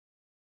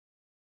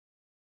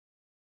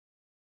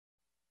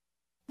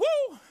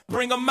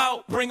bring 'em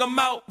out, bring 'em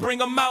out,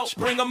 bring 'em out,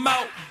 bring 'em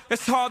out.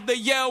 It's hard to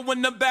yell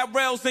when the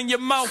barrel's in your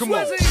mouth. Come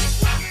on.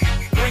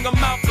 Bring 'em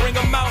out, bring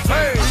 'em out.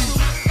 Hey.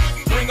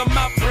 Bring 'em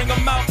out, bring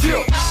 'em out.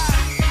 Yeah.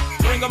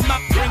 Bring 'em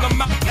out, bring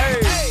 'em out.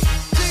 Hey.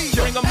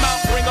 Bring 'em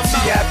out, bring 'em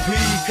out. VIP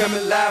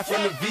coming live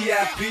from the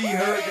VIP.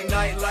 Heard the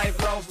nightlife,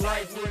 lost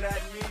life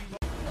without me.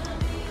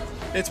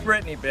 It's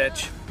Brittany,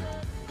 bitch.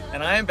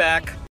 And I am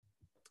back.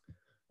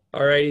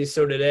 Alrighty,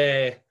 so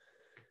today,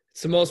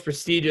 it's the most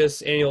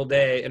prestigious annual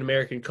day in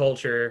American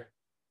culture,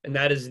 and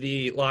that is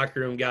the Locker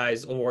Room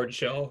Guys Award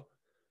Show.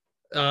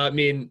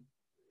 For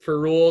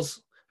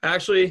rules,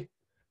 actually,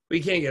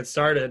 we can't get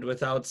started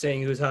without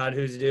saying who's hot,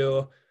 who's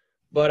due.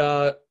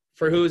 But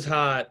for who's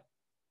hot,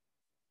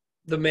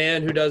 the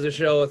man who does the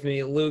show with me,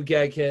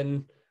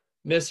 Goedken,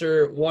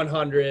 Mr.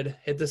 100,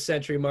 hit the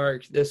century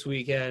mark this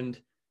weekend.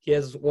 He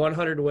has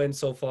 100 wins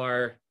so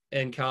far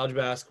in college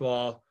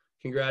basketball.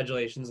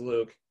 Congratulations,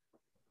 Luke.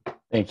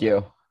 Thank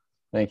you.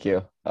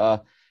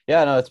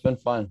 It's been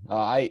fun.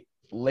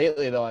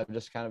 Lately though, I've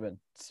just kind of been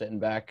sitting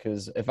back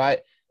because I'm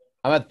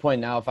at the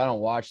point now, if I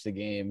don't watch the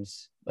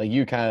games, like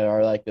you kind of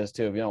are like this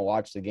too. If you don't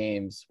watch the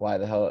games, why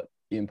the hell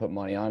even put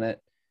money on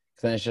it?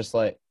 Because then it's just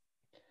like,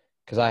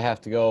 because I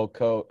have to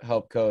go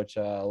help coach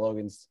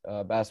Logan's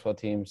basketball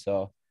team.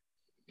 So,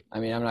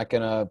 I'm not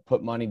going to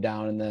put money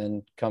down and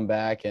then come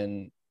back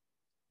and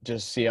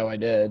just see how I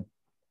did.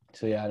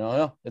 So, I don't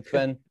know. It's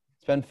been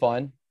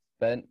fun.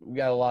 We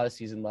got a lot of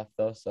season left,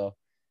 though, so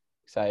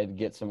excited to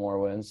get some more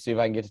wins. See if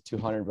I can get to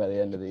 200 by the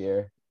end of the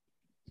year.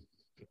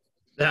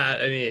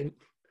 It's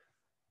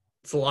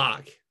a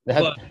lock.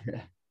 But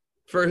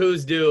for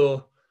who's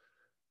due,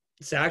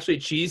 it's actually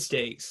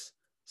cheesesteaks.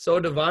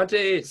 So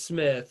Devontae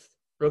Smith,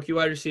 rookie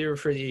wide receiver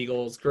for the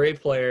Eagles, great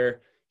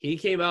player. He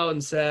came out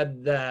and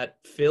said that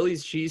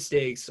Philly's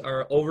cheesesteaks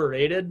are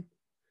overrated.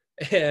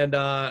 And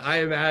I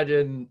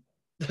imagine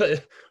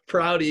the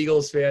proud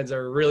Eagles fans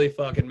are really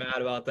fucking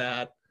mad about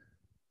that.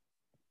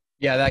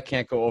 Yeah, that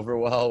can't go over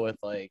well with,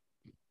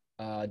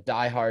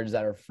 diehards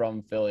that are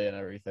from Philly and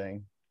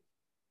everything.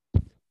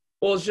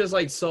 Well, it's just,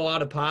 so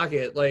out of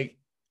pocket.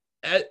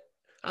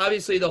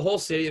 Obviously, the whole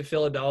city of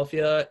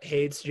Philadelphia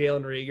hates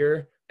Jalen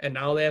Reagor, and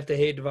now they have to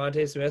hate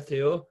Devontae Smith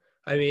too.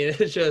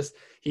 It's just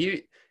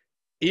he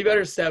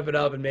better step it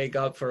up and make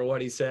up for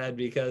what he said,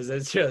 because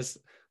it's just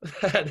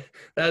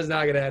that's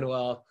not going to end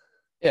well.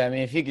 Yeah,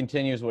 if he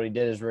continues what he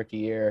did his rookie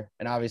year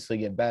and obviously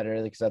get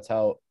better, because that's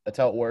how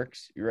it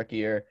works. Your rookie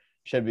year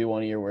should be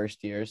one of your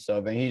worst years. So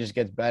if he just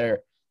gets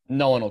better,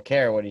 no one will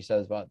care what he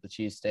says about the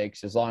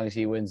cheesesteaks as long as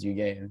he wins you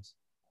games.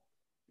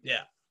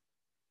 Yeah.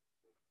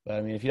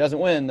 But, if he doesn't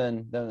win,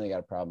 then they got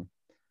a problem.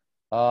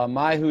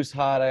 My who's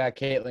hot, I got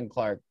Caitlin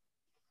Clark.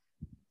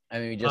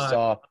 We just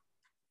saw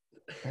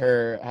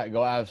her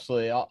go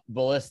absolutely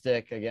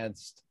ballistic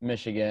against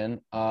Michigan.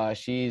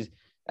 She's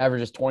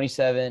averages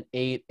 27,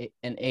 8,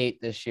 and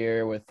 8 this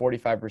year with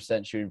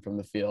 45% shooting from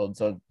the field.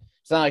 So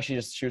it's not like she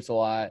just shoots a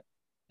lot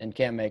and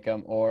can't make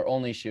them or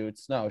only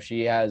shoots. No,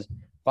 she has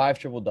 5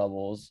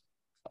 triple-doubles.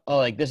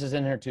 This is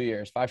in her 2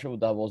 years. 5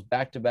 triple-doubles,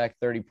 back-to-back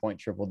 30-point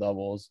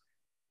triple-doubles.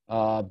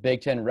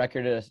 Big Ten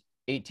record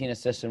 18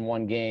 assists in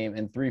one game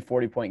and 3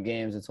 40-point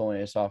games. It's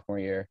only a sophomore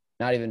year.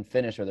 Not even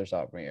finished with her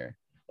sophomore year.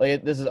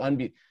 This is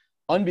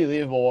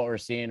unbelievable what we're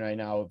seeing right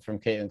now from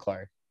Caitlin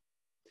Clark.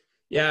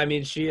 Yeah,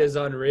 she is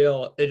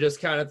unreal. It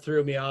just kind of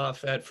threw me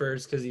off at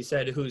first because you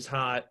said who's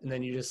hot, and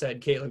then you just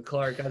said Caitlin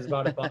Clark. I was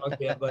about to bonk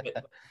you,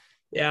 but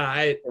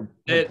yeah,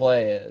 the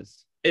play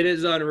is. It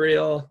is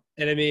unreal.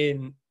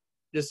 And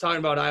just talking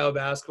about Iowa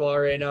basketball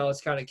right now,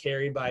 it's kind of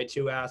carried by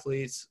 2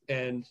 athletes,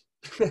 and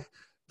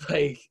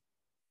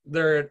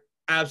they're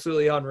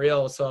absolutely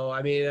unreal. So,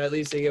 at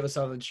least they give us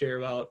something to cheer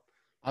about.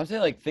 I'm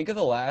saying, think of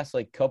the last,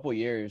 couple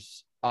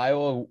years,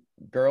 Iowa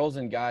girls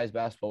and guys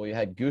basketball. We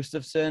had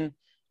Gustafson,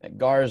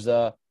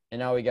 Garza, and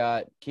now we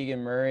got Keegan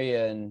Murray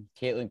and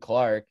Caitlin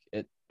Clark.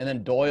 And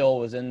then Doyle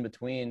was in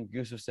between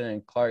Gustafson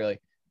and Clark.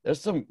 There's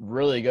some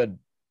really good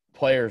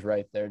players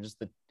right there. Just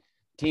the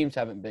teams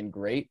haven't been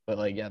great, but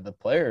the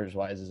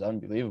players-wise is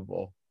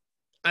unbelievable.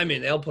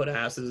 They'll put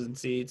asses in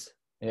seats.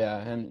 Yeah,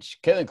 and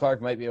Caitlin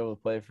Clark might be able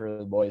to play for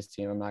the boys'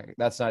 team.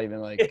 That's not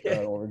even an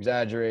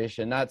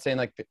over-exaggeration. Not saying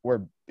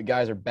the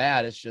guys are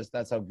bad. It's just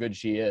that's how good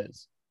she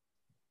is.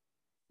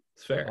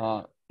 It's fair.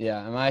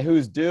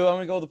 Who's due? I'm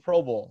gonna go with the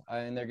Pro Bowl.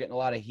 They're getting a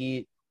lot of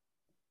heat.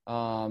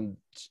 They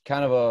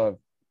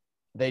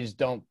just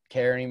don't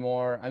care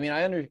anymore. I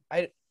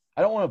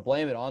don't want to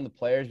blame it on the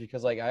players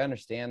because I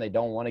understand they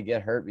don't want to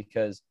get hurt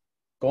because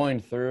going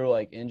through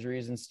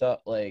injuries and stuff,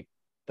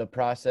 the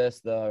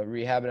process, the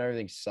rehab and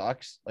everything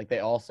sucks. They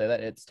all say that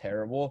it's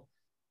terrible.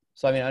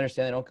 So I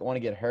understand they don't want to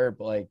get hurt,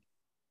 but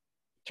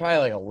try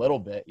a little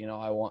bit.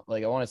 I want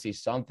to see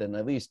something,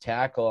 at least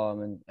tackle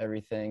them and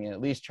everything, and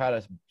at least try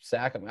to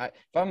sack them.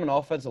 If I'm an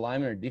offensive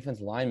lineman or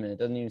defensive lineman, it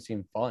doesn't even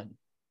seem fun.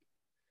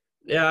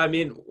 Yeah,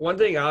 one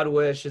thing I'd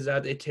wish is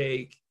that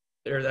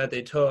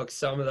they took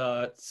some of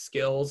the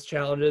skills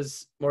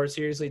challenges more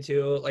seriously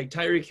too.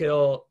 Tyreek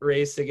Hill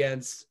raced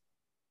against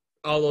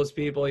all those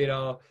people,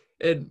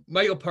 and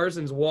Michael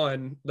Parsons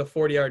won the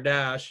 40-yard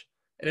dash,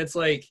 and it's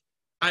like,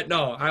 I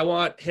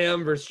want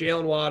him versus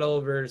Jalen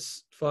Waddle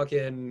versus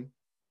fucking,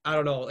 I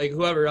don't know, like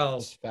whoever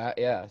else.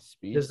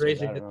 Speed. Just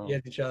racing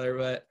against each other.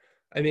 But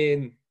I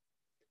mean,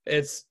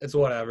 it's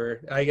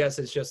whatever. I guess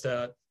it's just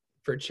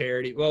for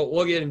charity. Well,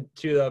 we'll get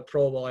into the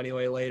Pro Bowl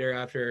anyway later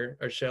after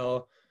our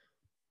show.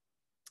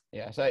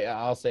 Yeah, so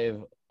I'll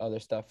save other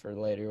stuff for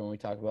later when we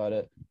talk about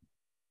it.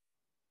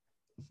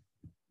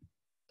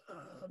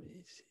 Let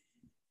me see.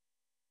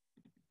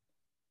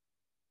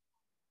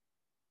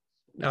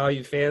 Now,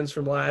 you fans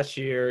from last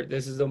year,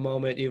 this is the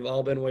moment you've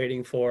all been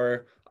waiting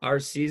for. Our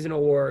season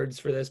awards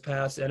for this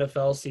past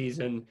NFL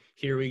season.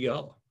 Here we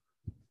go.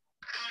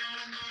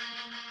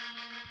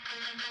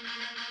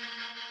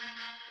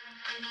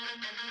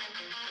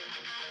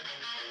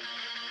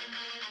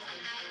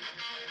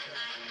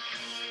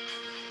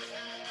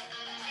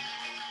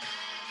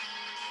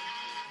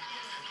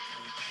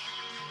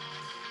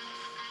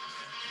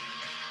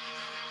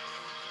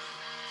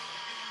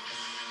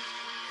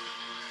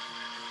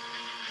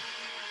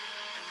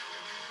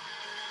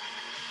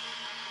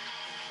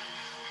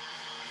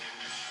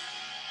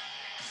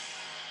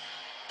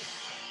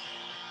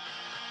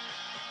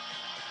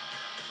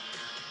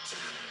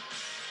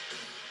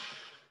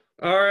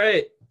 All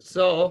right,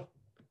 so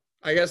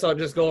I guess I'll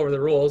just go over the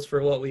rules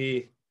for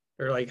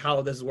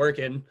how this is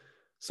working.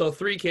 So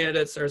 3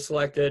 candidates are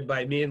selected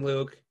by me and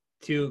Luke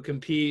to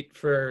compete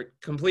for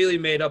completely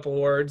made up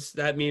awards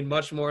that mean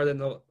much more than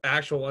the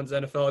actual ones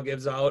NFL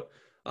gives out.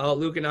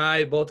 Luke and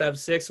I both have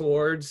 6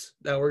 awards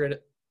that we're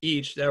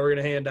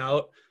gonna hand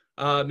out.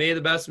 May the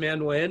best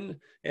man win,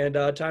 and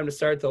time to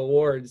start the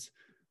awards.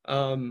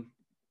 I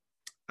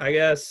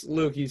guess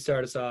Luke, you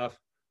start us off.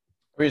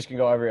 We just can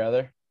go every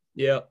other.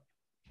 Yep.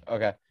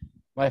 Okay.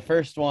 My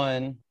first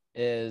one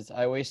is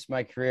I wasted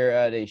my career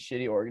at a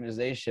shitty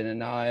organization and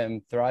now I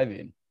am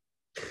thriving.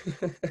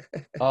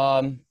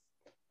 The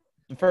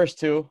first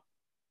 2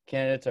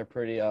 candidates are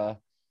pretty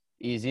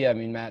easy. I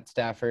mean, Matt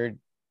Stafford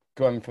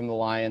going from the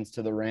Lions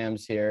to the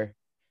Rams here.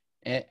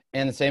 And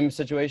the same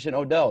situation,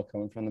 Odell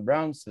coming from the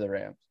Browns to the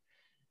Rams.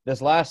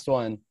 This last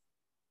one,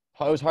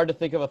 it was hard to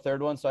think of a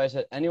third one, so I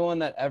said anyone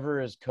that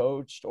ever has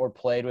coached or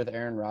played with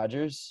Aaron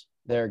Rodgers,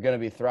 they're going to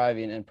be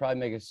thriving and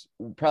probably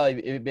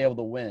be able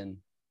to win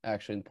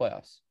actually in the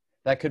playoffs.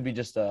 That could be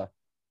just a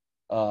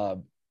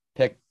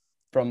pick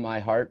from my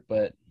heart,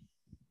 but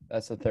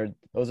that's the third.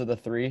 Those are the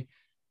 3.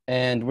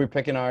 And we're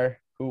picking our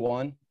who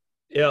won.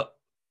 Yep.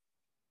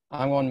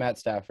 I'm going Matt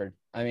Stafford.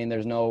 I mean,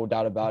 there's no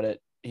doubt about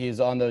it. He's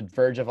on the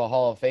verge of a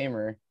Hall of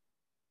Famer.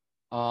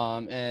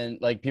 And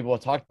like people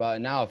have talked about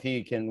it now, if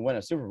he can win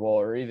a Super Bowl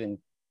or even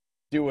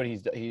do what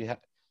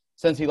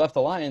since he left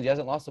the Lions, he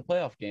hasn't lost a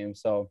playoff game.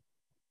 So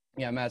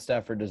yeah, Matt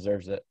Stafford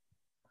deserves it.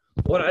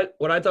 What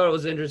I thought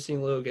was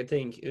interesting, Luke, I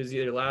think it was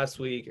either last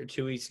week or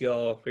 2 weeks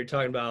ago, we were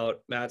talking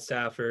about Matt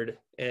Stafford,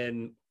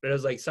 and it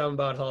was like something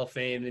about Hall of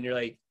Fame, and you're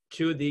like,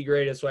 2 of the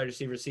greatest wide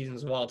receiver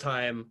seasons of all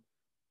time,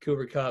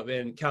 Cooper Kupp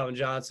and Calvin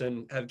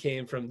Johnson, have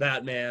came from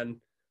that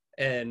man.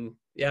 And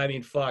yeah, I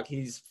mean, fuck,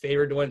 he's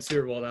favored to win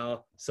Super Bowl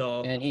now.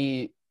 So, and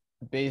he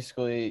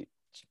basically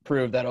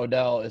proved that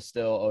Odell is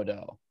still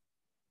Odell.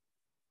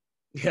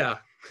 Yeah,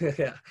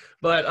 yeah.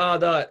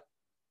 But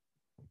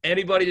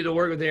anybody to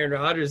work with Aaron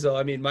Rodgers, though,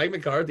 I mean, Mike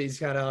McCarthy's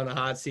kind of on the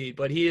hot seat,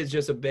 but he is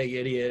just a big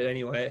idiot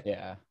anyway.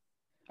 Yeah.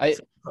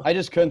 I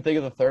just couldn't think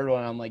of the third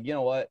one. I'm like, you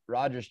know what?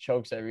 Rodgers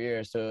chokes every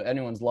year, so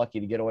anyone's lucky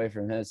to get away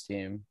from his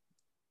team.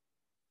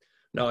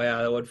 No,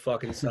 yeah, that would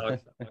fucking suck.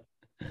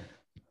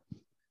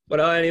 But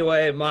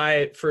anyway,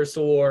 my first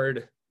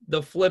award,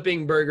 the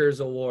Flipping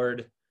Burgers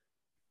Award.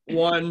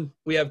 1,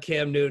 we have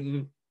Cam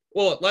Newton.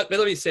 Well, let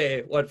me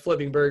say what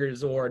Flipping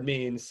Burgers Award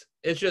means.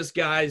 It's just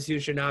guys who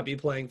should not be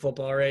playing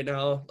football right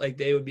now. Like,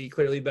 they would be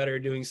clearly better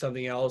doing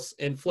something else,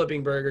 and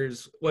Flipping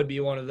Burgers would be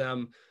one of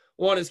them.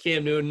 1 is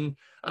Cam Newton.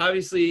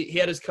 Obviously, he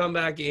had his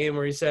comeback game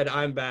where he said,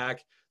 "I'm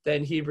back."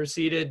 Then he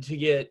proceeded to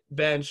get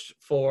benched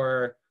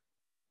for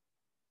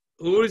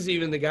who is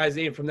even the guy's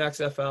name from the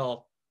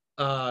XFL?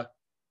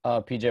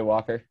 PJ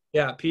Walker.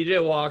 Yeah,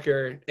 PJ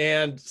Walker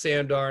and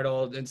Sam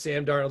Darnold, and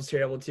Sam Darnold's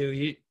terrible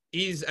too.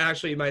 He's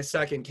actually my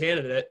second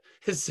candidate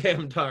is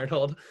Sam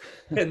Darnold.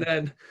 And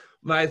then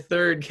my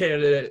third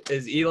candidate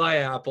is Eli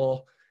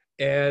Apple.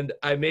 And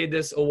I made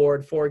this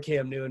award for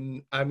Cam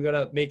Newton. I'm going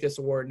to make this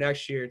award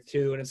next year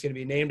too, and it's going to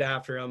be named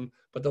after him.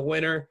 But the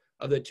winner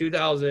of the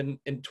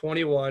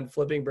 2021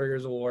 Flipping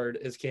Burgers Award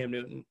is Cam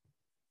Newton.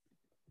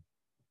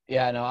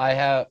 Yeah, no, I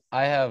have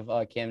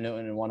Cam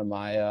Newton in one of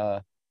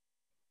my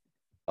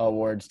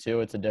awards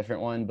too. It's a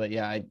different one, but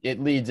yeah, it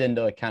leads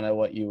into kind of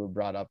what you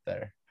brought up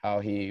there,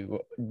 how he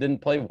didn't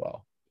play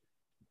well.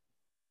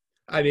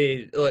 I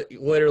mean,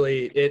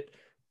 literally,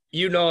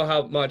 you know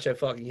how much I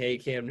fucking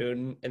hate Cam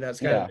Newton, and that's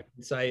kind of an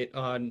insight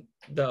on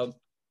the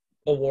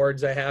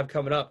awards I have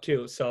coming up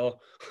too. So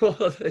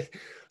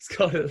let's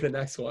go to the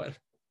next one.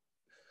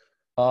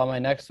 My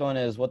next one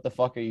is "What the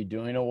fuck are you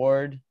doing?"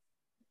 award.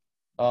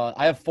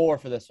 I have 4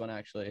 for this one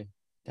actually.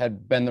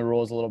 Had bend the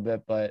rules a little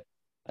bit, but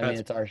I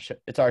mean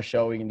it's our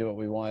show. We can do what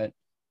we want.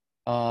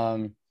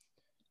 So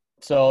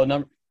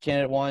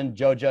candidate 1,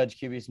 Joe Judge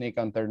QB sneak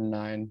on 3rd and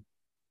 9.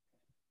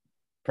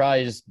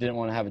 Probably just didn't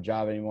want to have a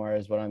job anymore,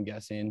 is what I'm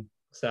guessing.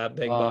 It's that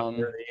big buck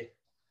worthy.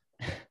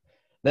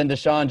 Then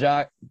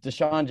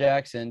Deshaun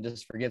Jackson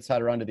just forgets how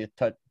to run to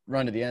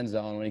the end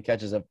zone when he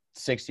catches a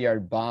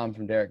 60-yard bomb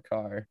from Derek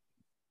Carr.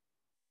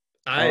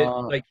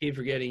 I keep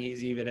forgetting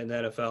he's even in the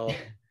NFL.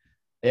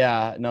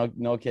 Yeah,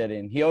 no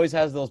kidding. He always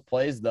has those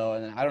plays though,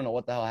 and I don't know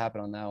what the hell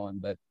happened on that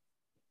one.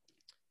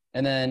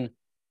 And then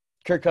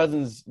Kirk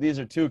Cousins. These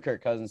are 2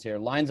 Kirk Cousins here.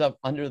 Lines up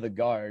under the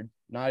guard.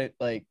 Not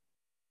like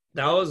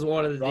that was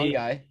one of the wrong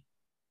guy.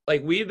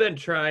 Like, we've been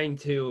trying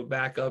to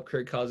back up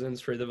Kirk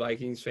Cousins for the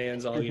Vikings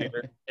fans all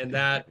year, and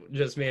that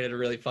just made it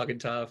really fucking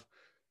tough.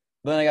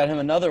 Then I got him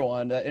another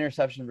one, that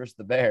interception versus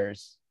the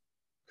Bears.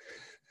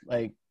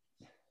 Like,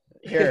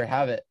 here,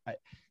 have it.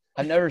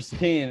 I've never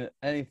seen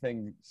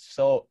anything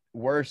so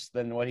worse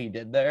than what he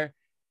did there.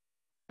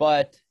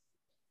 But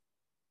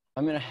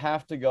I'm going to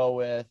have to go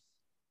with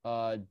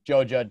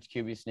Joe Judge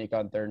QB sneak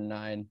on 3rd and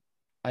 9.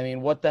 I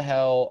mean, what the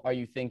hell are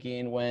you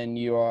thinking when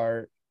you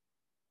are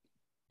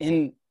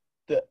in –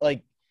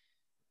 it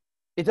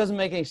doesn't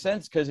make any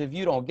sense, because if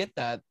you don't get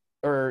that,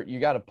 or you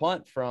got a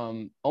punt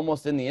from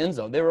almost in the end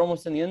zone. They were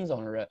almost in the end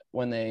zone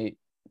when they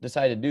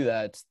decided to do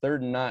that. It's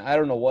 3rd and 9. I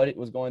don't know what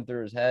was going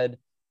through his head.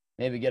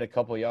 Maybe get a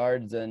couple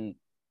yards and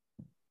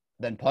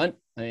then punt.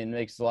 I mean, it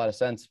makes a lot of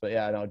sense. But,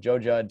 yeah, no, Joe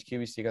Judge,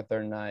 QB sneak on 3rd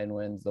and 9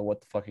 wins the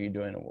 "What the fuck are you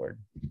doing" award.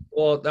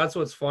 Well, that's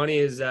what's funny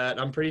is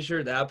that I'm pretty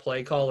sure that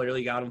play call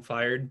literally got him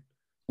fired.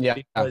 Yeah.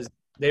 Because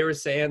they were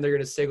saying they're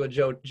going to stick with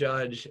Joe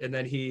Judge, and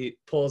then he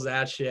pulls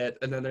that shit,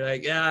 and then they're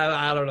like, yeah,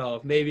 I don't know.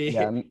 Maybe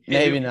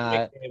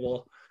not.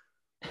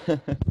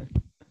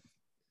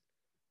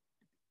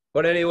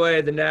 But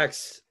anyway, the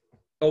next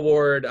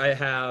award I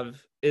have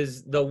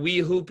is the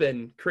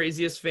Wehoopin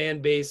Craziest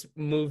Fan Base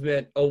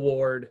Movement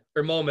Award,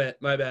 or moment,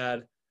 my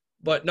bad.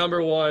 But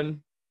number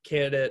 1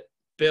 candidate,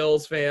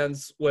 Bills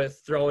fans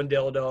with throwing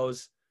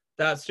dildos.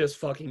 That's just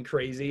fucking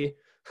crazy.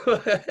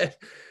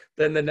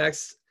 Then the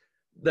next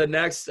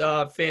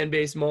fan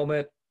base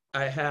moment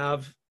I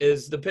have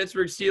is the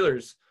Pittsburgh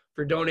Steelers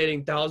for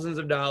donating thousands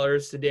of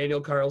dollars to Daniel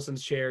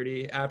Carlson's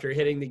charity after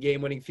hitting the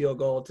game-winning field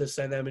goal to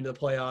send them into the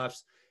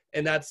playoffs.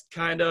 And that's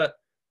kind of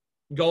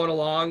going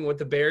along with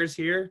the Bears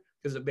here,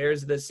 because the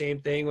Bears did the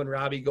same thing when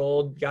Robbie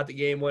Gould got the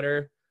game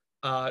winner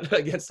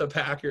against the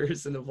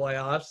Packers in the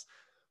playoffs.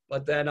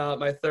 But then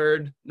my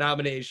third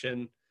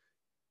nomination,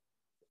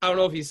 I don't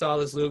know if you saw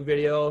this Luke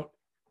video,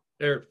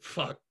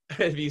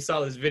 if you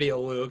saw this video,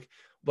 Luke,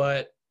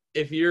 but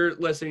if you're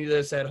listening to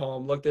this at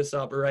home, look this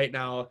up right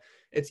now.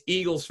 It's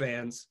Eagles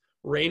fans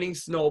raining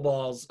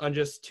snowballs on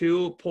just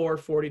 2 poor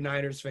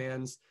 49ers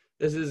fans.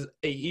 This is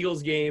a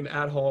Eagles game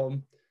at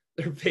home.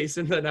 They're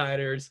facing the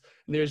Niners,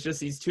 and there's just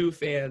these 2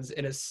 fans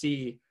in a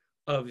sea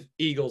of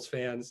Eagles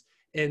fans,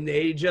 and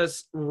they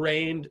just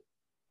rained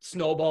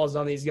snowballs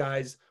on these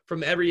guys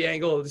from every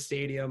angle of the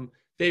stadium.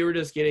 They were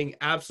just getting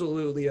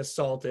absolutely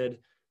assaulted,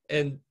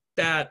 and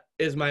that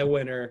is my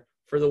winner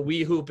for the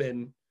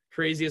Wehoopin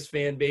Craziest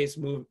Fan Base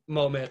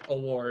Moment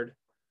Award.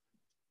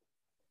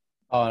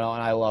 Oh, no,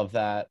 and I love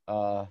that.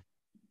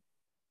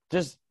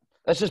 That's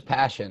just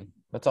passion.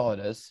 That's all it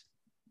is.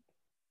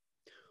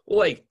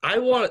 Like, I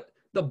want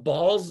the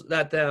balls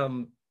that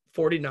them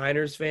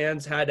 49ers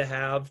fans had to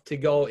have to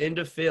go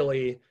into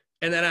Philly,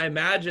 and then I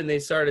imagine they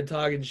started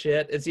talking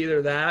shit. It's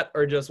either that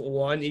or just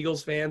one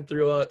Eagles fan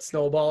threw a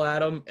snowball at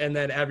them, and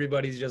then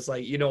everybody's just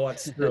like, you know what,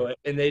 screw it,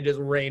 and they just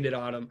rained it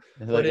on them.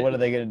 Like, what are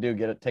they going to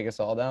do, take us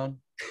all down?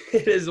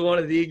 It is one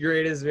of the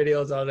greatest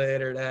videos on the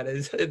internet.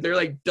 They're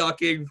like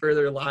ducking for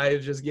their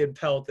lives, just getting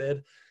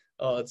pelted.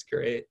 Oh, it's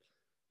great.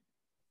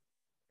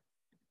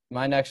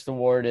 My next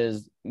award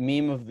is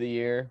Meme of the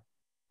Year.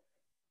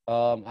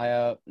 I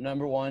have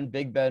number 1,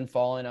 Big Ben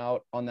falling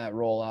out on that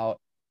rollout.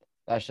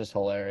 That's just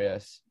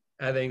hilarious.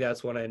 I think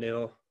that's what I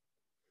knew.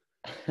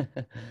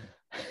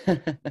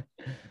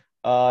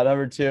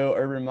 Number 2,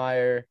 Urban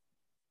Meyer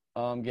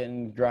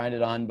getting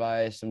grinded on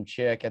by some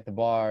chick at the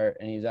bar,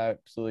 and he's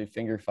absolutely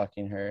finger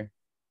fucking her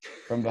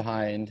from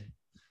behind.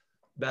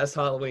 Best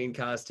Halloween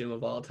costume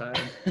of all time.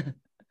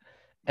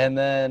 And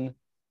then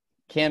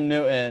Cam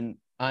Newton,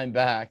 I'm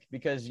back,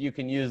 because you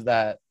can use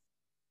that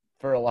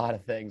for a lot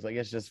of things. Like,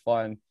 it's just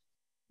fun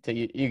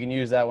you can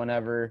use that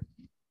whenever,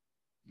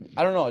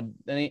 I don't know,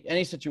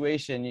 any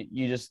situation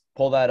you just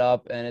pull that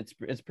up, and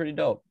it's pretty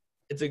dope.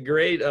 It's a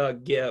great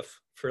GIF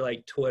for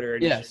like Twitter.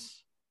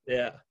 Yes.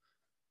 Yeah.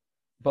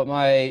 But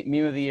my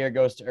Meme of the Year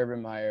goes to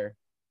Urban Meyer.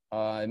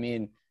 I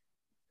mean,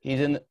 he's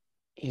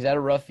had a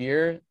rough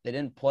year. They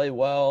didn't play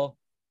well.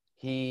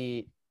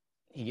 He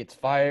gets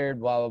fired,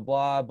 blah blah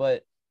blah.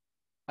 But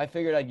I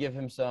figured I'd give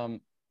him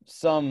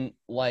some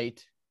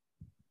light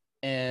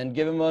and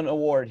give him an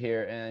award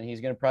here, and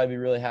he's gonna probably be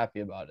really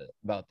happy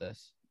about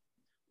this.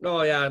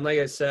 Oh yeah, and like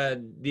I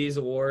said, these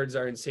awards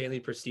are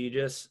insanely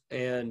prestigious,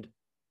 and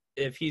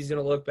if he's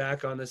going to look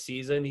back on the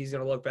season, he's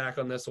going to look back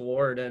on this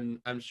award, and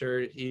I'm sure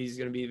he's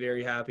going to be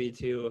very happy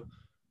to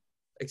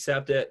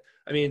accept it.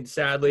 I mean,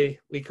 sadly,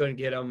 we couldn't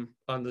get him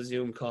on the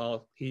Zoom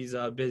call. He's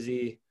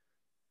busy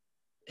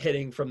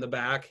hitting from the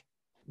back,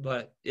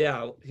 but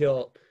yeah,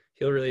 he'll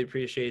really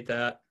appreciate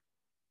that.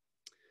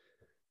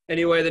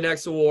 Anyway, the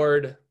next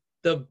award,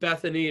 the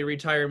Bethany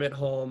Retirement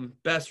Home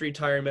Best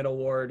Retirement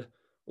Award.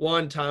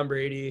 1, Tom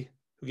Brady.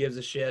 Who gives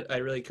a shit? I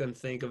really couldn't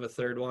think of a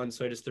third one,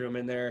 so I just threw him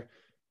in there.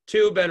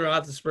 2, Ben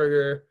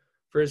Roethlisberger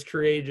for his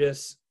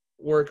courageous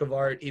work of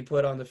art he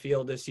put on the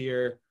field this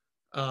year,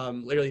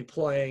 literally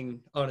playing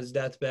on his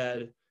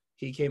deathbed.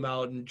 He came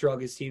out and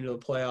drug his team to the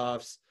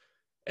playoffs.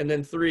 And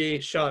then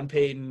 3, Sean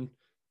Payton.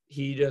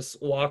 He just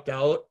walked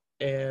out,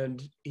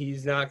 and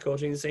he's not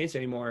coaching the Saints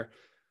anymore.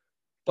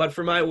 But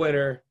for my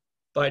winner,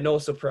 by no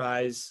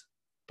surprise,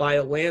 by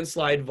a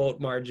landslide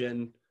vote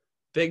margin,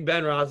 Big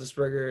Ben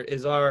Roethlisberger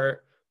is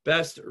our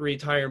best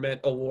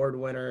retirement award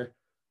winner.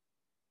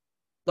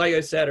 Like I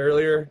said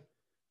earlier,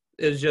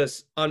 it's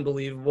just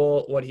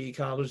unbelievable what he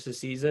accomplished this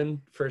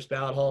season. First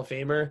ballot Hall of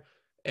Famer.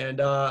 And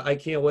I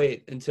can't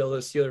wait until the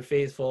Steeler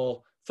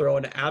faithful throw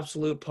an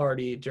absolute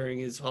party during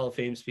his Hall of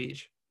Fame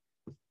speech.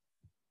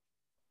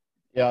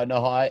 Yeah,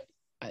 no, I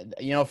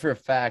for a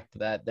fact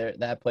that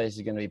that place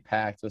is going to be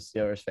packed with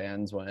Steelers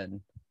fans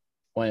when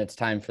it's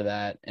time for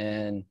that.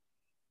 And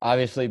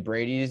obviously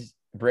Brady's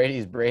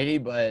Brady,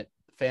 but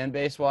fan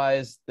base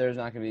wise, there's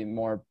not going to be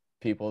more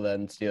people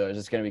than Steelers.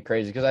 It's going to be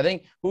crazy because I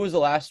think who was the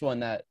last one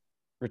that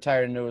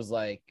retired and it was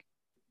like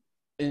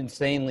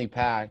insanely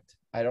packed?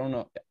 I don't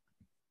know.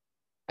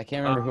 I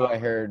can't remember who I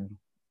heard.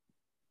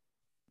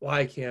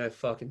 Why can't I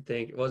fucking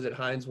think? Was it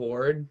Hines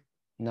Ward?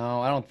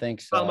 No, I don't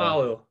think so.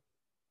 Palomalu.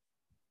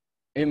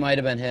 It might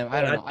have been him.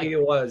 I don't know. I think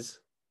it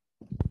was.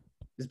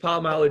 Because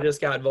Palomalu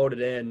just got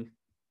voted in.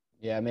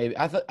 Yeah, maybe.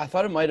 I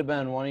thought it might have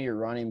been one of your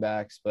running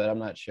backs, but I'm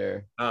not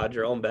sure.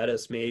 Jerome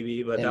Bettis,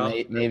 maybe, but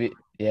maybe.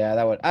 Yeah,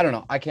 that would. I don't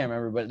know. I can't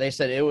remember, but they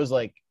said it was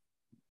like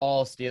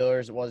all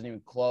Steelers. It wasn't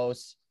even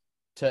close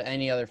to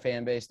any other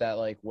fan base that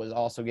like was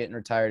also getting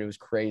retired. It was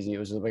crazy. It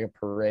was just like a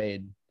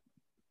parade.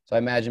 So I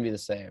imagine it'd be the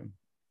same.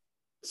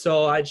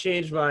 So I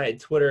changed my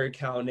Twitter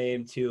account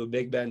name to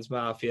Big Ben's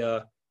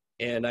Mafia,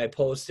 and I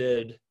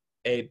posted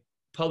a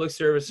public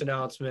service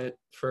announcement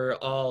for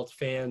all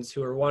fans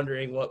who are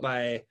wondering what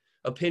my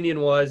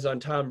opinion was on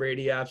Tom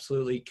Brady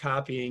absolutely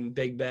copying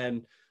Big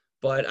Ben.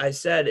 But I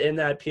said in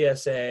that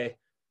PSA,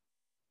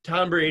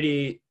 Tom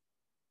Brady,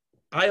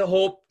 I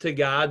hope to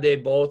God they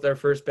both are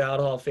first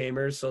ballot Hall of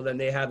Famers, so then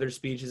they have their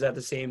speeches at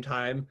the same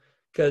time,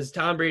 because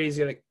Tom Brady's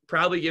going to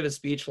probably give a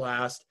speech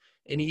last,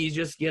 and he's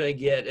just going to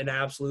get an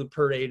absolute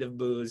parade of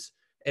boos.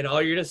 And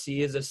all you're going to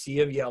see is a sea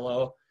of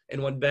yellow.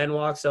 And when Ben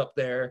walks up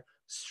there,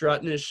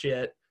 strutting his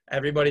shit,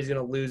 everybody's going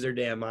to lose their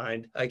damn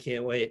mind. I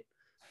can't wait.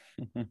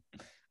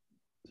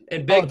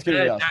 And Big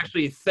Ben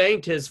actually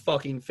thanked his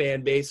fucking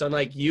fan base,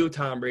 unlike you,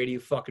 Tom Brady, you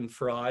fucking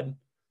fraud.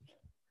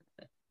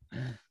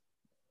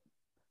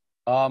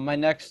 My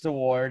next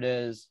award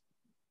is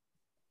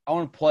I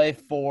want to play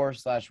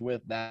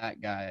for/with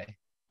that guy.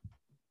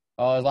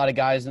 There's a lot of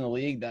guys in the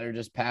league that are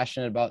just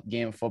passionate about the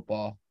game of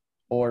football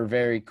or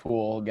very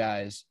cool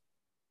guys.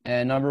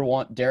 And number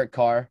 1, Derek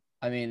Carr.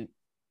 I mean,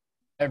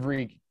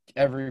 every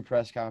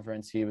press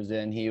conference he was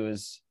in,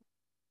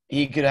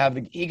 he could have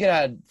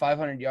had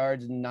 500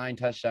 yards and 9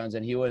 touchdowns,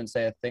 and he wouldn't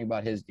say a thing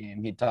about his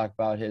game. He'd talk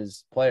about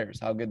his players,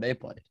 how good they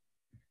played.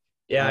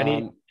 Yeah, and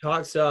he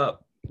talks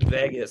up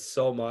Vegas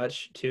so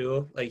much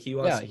too. Like he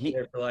wants to be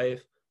there for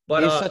life.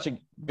 But he's such a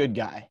good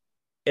guy.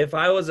 If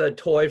I was a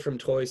toy from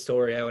Toy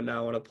Story, I would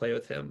not want to play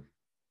with him.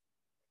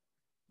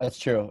 That's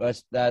true.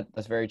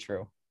 That's very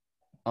true.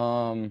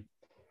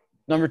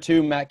 Number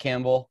 2, Matt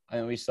Campbell. I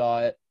mean, we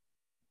saw it.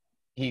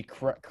 He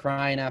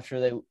crying after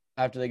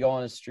they go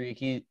on a streak.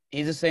 He's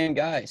the same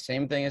guy.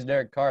 Same thing as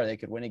Derek Carr. They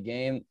could win a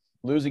game,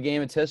 lose a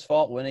game, it's his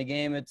fault. Win a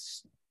game,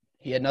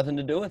 he had nothing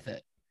to do with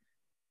it.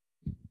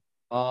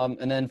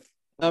 And then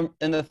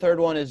and the third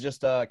one is just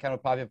kind of a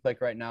popular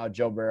pick right now,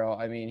 Joe Burrow.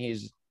 I mean,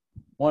 he's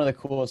one of the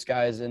coolest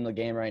guys in the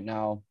game right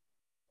now.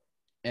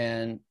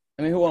 And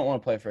I mean, who wouldn't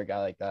want to play for a guy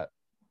like that?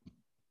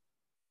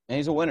 And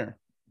he's a winner.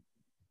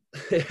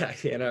 Yeah, I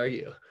can't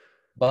argue.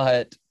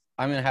 But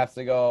I'm going to have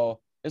to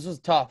go. This was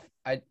tough.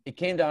 It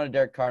came down to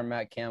Derek Carr and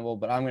Matt Campbell,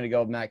 but I'm going to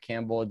go with Matt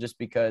Campbell just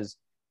because,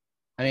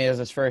 I mean, it was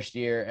his first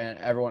year and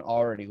everyone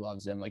already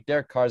loves him. Like,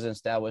 Derek Carr's an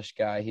established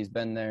guy. He's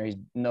been there. He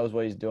knows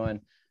what he's doing.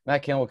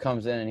 Matt Campbell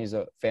comes in and he's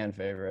a fan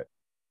favorite.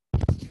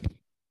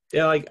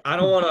 Yeah, like, I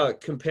don't want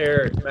to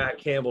compare Matt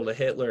Campbell to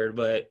Hitler,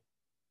 but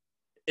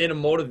in a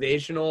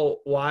motivational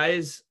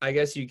wise, I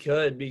guess you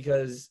could,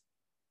 because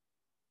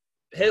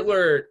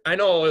Hitler, I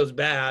know it was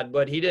bad,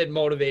 but he did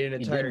motivate an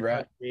entire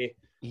country.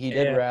 He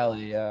did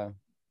rally, yeah.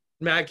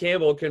 Matt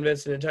Campbell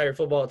convinced an entire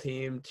football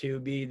team to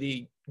be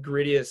the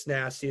grittiest,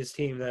 nastiest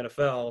team in the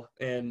NFL.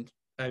 And,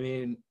 I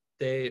mean,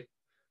 they're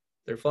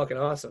fucking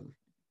awesome.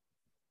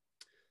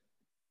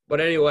 But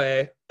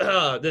anyway,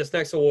 this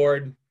next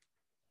award,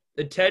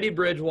 the Teddy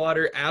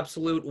Bridgewater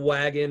Absolute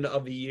Wagon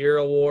of the Year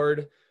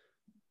Award.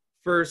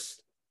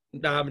 First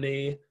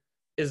nominee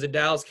is the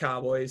Dallas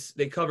Cowboys.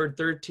 They covered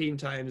 13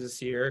 times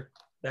this year.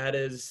 That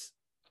is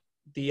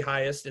the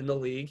highest in the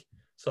league,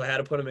 so I had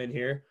to put him in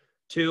here.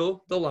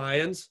 2, the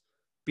Lions,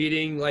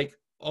 beating like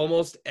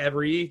almost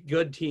every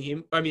good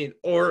team. I mean,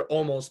 or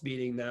almost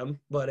beating them,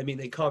 but I mean,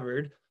 they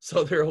covered,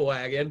 so they're a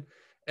wagon.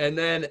 And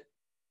then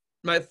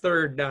my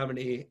third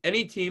nominee,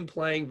 any team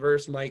playing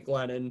versus Mike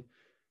Glennon.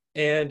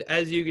 And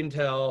as you can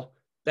tell,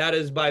 that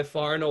is by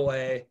far and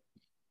away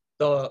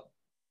the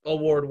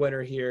award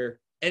winner here.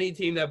 Any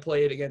team that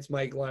played against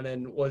Mike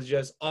Glennon was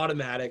just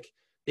automatic.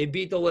 They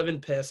beat the living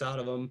piss out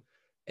of him.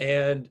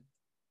 And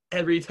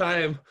every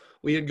time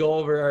we would go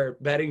over our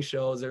betting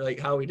shows, or like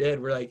how we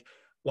did, we're like,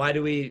 why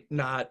do we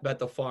not bet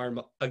the farm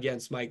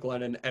against Mike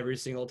Glennon every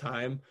single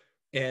time?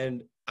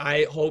 And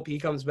I hope he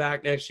comes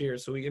back next year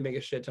so we can make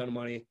a shit ton of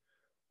money.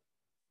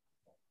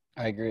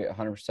 I agree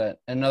 100%.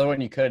 Another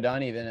one you could have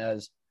done even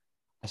as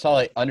I saw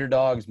like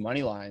underdogs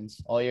money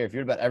lines all year. If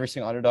you'd bet every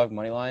single underdog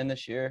money line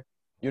this year,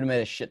 you'd have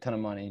made a shit ton of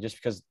money just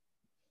because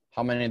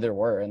how many there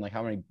were and like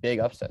how many big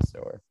upsets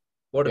there were.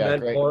 Would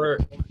have been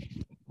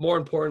more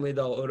importantly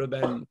though, it would have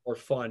been more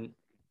fun.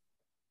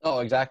 Oh,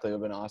 exactly. It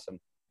would have been awesome.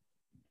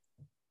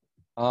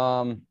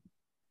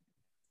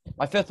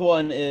 My fifth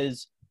one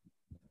is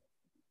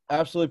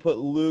absolutely put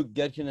Luke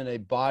Goedken in a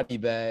body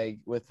bag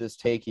with this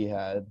take he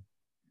had.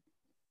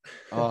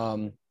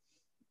 Number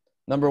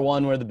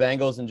one were the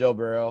Bengals and Joe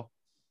Burrow.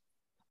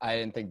 I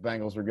didn't think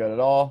Bengals were good at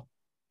all.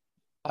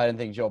 I didn't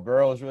think Joe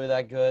Burrow was really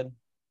that good.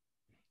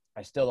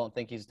 I still don't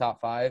think he's top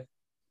 5.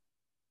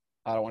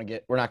 We're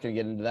not going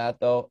to get into that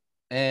though.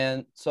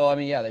 And so, I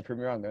mean, yeah, they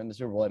proved me wrong. They're in the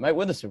Super Bowl. They might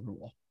win the Super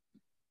Bowl.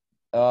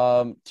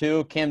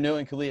 2, Cam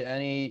Newton could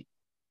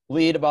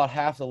lead about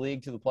half the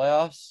league to the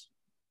playoffs.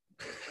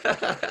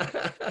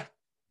 That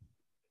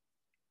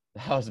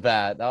was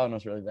bad. That one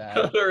was really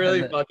bad.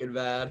 Really fucking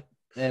bad.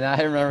 And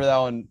I remember that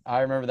one.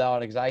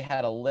 Because I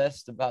had a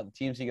list about the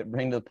teams he could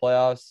bring to the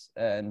playoffs,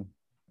 and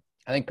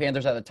I think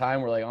Panthers at the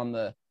time were like on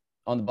the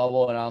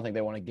bubble, and I don't think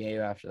they won a game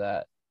after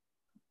that.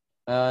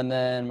 And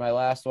then my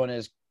last one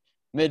is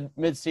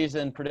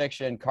mid-season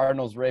prediction: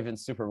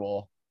 Cardinals-Ravens Super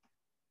Bowl.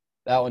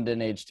 That one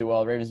didn't age too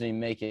well. Ravens didn't even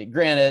make it.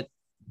 Granted,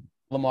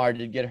 Lamar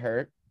did get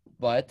hurt,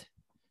 but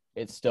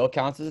it still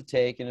counts as a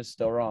take, and it's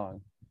still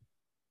wrong.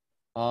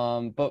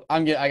 But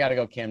I got to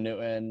go Cam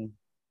Newton.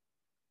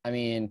 I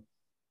mean,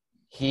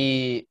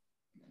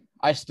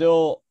 I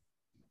don't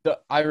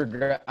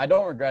regret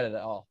it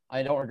at all.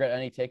 I don't regret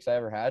any takes I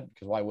ever had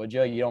because why would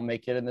you? You don't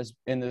make it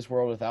in this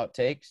world without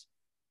takes.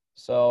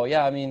 So,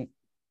 yeah, I mean,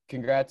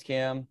 congrats,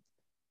 Cam,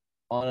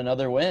 on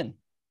another win.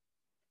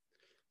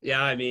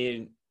 Yeah, I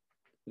mean,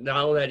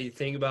 now that you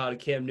think about it,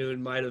 Cam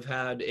Newton might have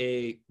had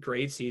a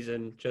great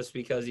season just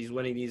because he's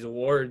winning these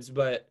awards,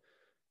 but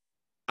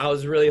I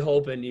was really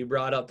hoping you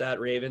brought up that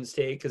Ravens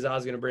take because I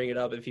was going to bring it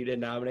up if you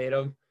didn't nominate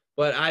him.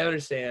 But I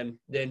understand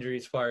the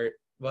injuries part,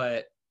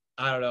 but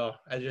I don't know.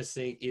 I just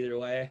think either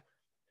way,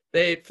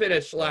 they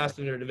finished last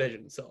in their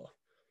division. So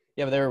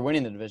yeah, but they were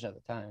winning the division at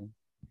the time.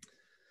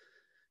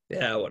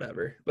 Yeah,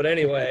 whatever. But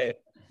anyway,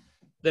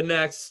 the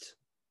next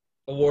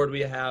award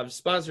we have,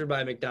 sponsored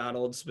by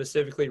McDonald,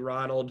 specifically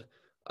Ronald,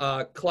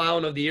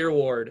 Clown of the Year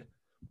award.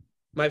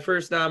 My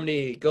first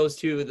nominee goes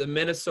to the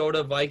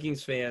Minnesota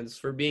Vikings fans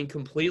for being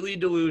completely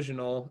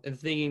delusional and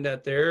thinking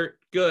that they're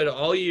good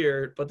all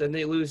year, but then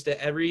they lose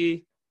to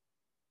every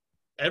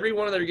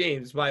one of their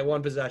games by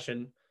one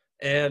possession.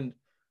 And,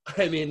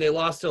 I mean, they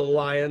lost to the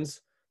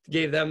Lions,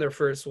 gave them their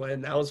first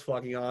win. That was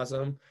fucking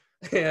awesome.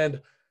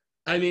 And,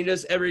 I mean,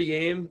 just every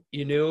game,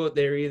 you knew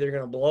they were either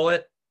going to blow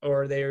it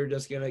or they were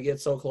just going to get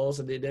so close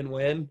that they didn't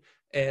win.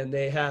 And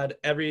they had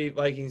every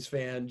Vikings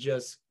fan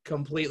just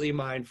completely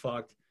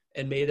mind-fucked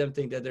and made them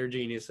think that they're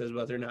geniuses,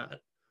 but they're not.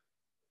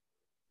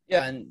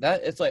 Yeah, and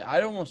that it's like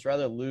I'd almost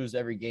rather lose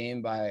every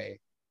game by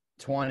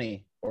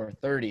 20 or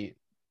 30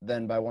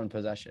 than by one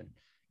possession.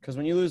 Because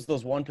when you lose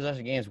those one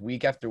possession games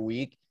week after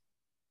week,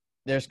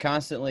 there's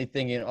constantly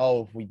thinking,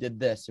 oh, if we did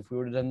this, if we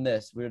would have done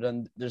this, we would have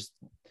done – there's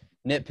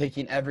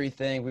nitpicking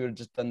everything. We would have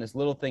just done this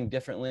little thing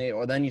differently.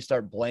 Or then you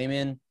start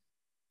blaming,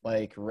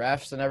 like,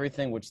 refs and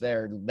everything, which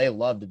they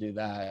love to do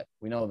that.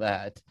 We know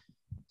that.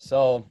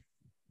 So,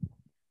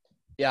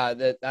 yeah,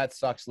 that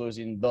sucks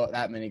losing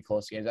that many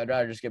close games. I'd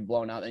rather just get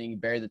blown out than you can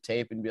bury the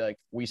tape and be like,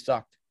 we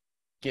sucked.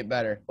 Get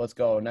better. Let's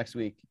go next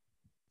week.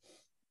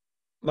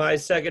 My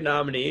second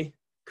nominee,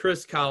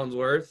 Chris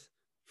Collinsworth,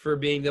 for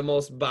being the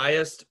most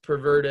biased,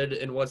 perverted,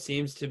 and what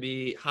seems to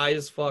be high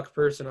as fuck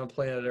person on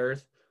planet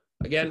Earth.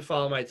 Again,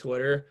 follow my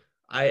Twitter.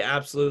 I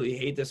absolutely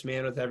hate this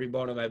man with every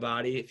bone in my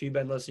body. If you've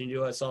been listening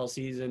to us all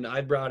season, I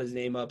brought his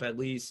name up at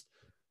least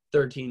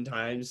 13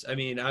 times. I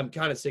mean, I'm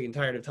kind of sick and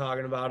tired of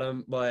talking about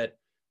him, but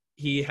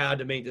he had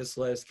to make this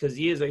list because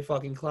he is a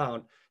fucking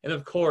clown. And,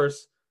 of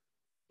course,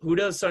 who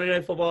does Sunday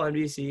Night Football on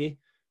NBC?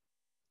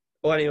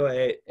 Well,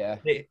 anyway, yeah.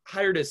 They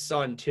hired his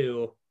son,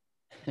 too.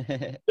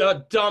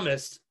 The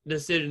dumbest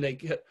decision they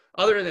could,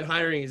 other than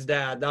hiring his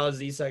dad, that was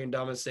the second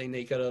dumbest thing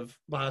they could have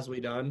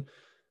possibly done.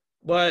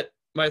 But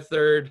my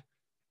third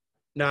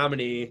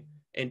nominee,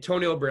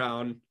 Antonio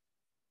Brown,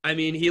 I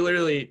mean, he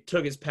literally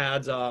took his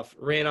pads off,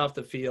 ran off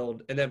the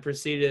field, and then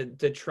proceeded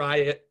to try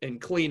it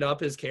and clean up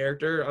his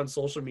character on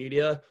social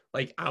media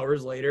like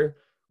hours later.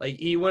 Like,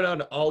 he went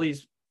on all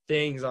these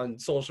things on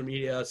social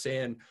media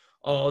saying,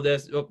 oh,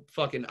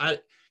 I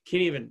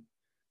can't even,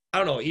 I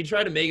don't know. He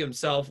tried to make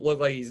himself look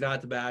like he's not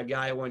the bad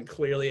guy when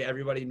clearly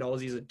everybody knows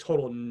he's a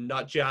total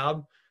nut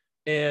job.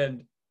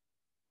 And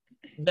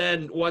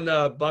then when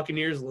the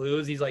Buccaneers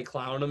lose, he's like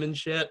clowning them and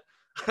shit.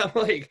 I'm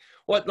like,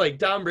 what? Like,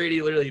 Tom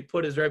Brady literally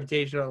put his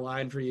reputation on the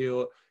line for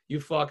you. You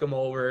fuck him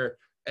over.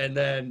 And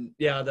then,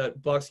 yeah, the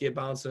Bucs get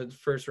bounced in the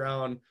first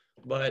round.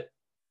 But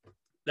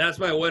that's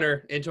my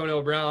winner,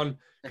 Antonio Brown.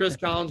 Chris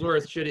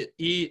Collinsworth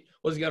he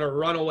was going to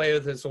run away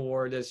with this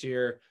award this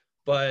year.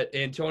 But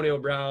Antonio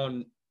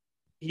Brown,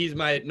 he's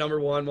my number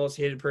one most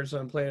hated person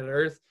on planet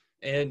Earth.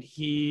 And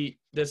he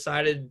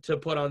decided to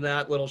put on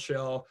that little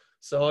show.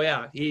 So,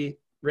 yeah, he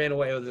ran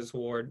away with this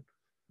award.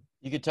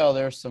 You could tell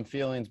there's some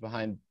feelings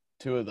behind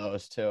two of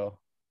those too.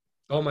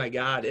 Oh my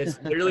God.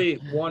 It's literally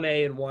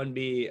 1A and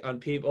 1B on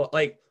people.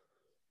 Like,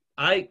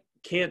 I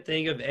can't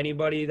think of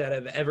anybody that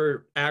I've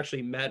ever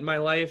actually met in my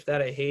life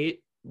that I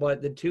hate,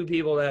 but the two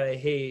people that I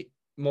hate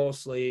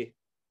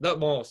the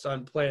most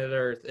on planet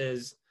Earth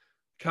is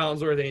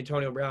Collinsworth and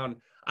Antonio Brown.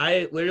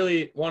 I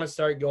literally want to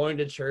start going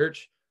to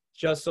church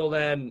just so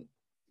then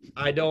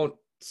I don't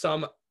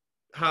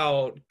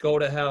somehow go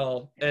to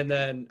hell and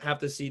then have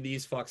to see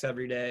these fucks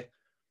every day.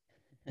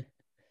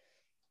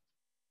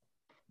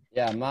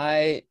 Yeah,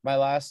 my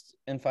last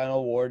and final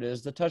award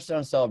is the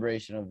touchdown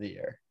celebration of the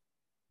year.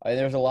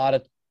 There's a lot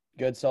of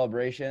good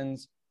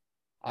celebrations.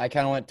 I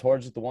kind of went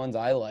towards the ones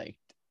I liked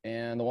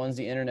and the ones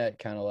the internet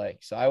kind of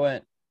liked. So I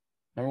went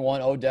number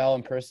one, Odell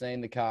impersonating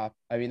the cop.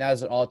 I mean, that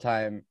was an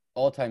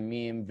all-time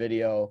meme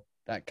video,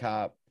 that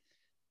cop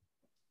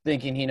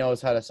thinking he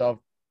knows how to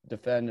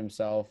self-defend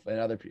himself and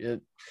other people.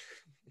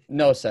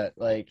 No set.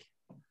 Like,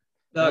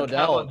 the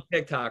cop on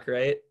TikTok,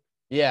 right?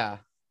 Yeah.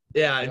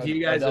 Yeah, if you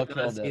guys have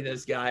not seen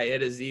this guy,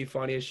 it is the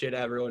funniest shit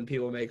ever when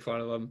people make fun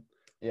of him.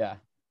 Yeah.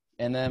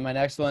 And then my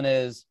next one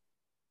is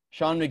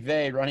Sean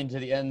McVay running to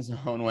the end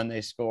zone when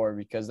they score,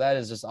 because that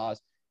is just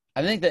awesome.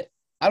 I think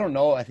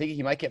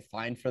he might get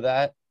fined for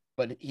that,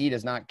 but he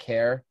does not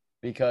care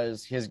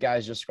because his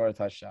guys just scored a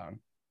touchdown.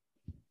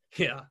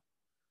 Yeah.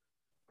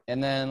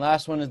 And then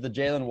last one is the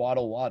Jalen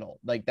Waddle.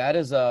 Like, that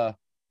is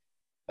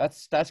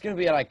that's going to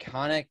be an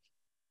iconic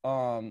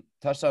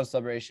touchdown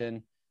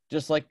celebration.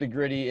 Just like the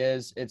Gritty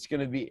is, it's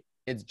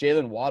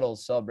Jalen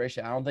Waddle's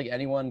celebration. I don't think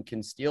anyone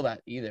can steal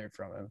that either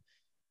from him.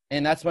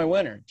 And that's my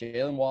winner,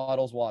 Jalen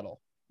Waddle's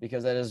Waddle,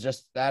 because that is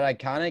just that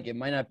iconic. It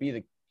might not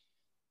be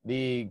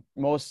the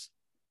most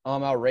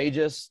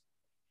outrageous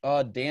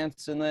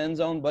dance in the end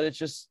zone, but it's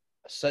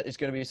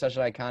going to be such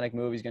an iconic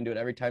move. He's going to do it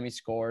every time he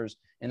scores,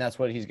 and that's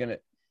what he's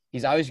obviously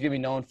going to be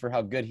known for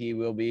how good he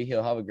will be.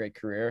 He'll have a great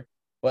career,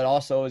 but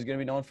also is going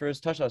to be known for his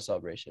touchdown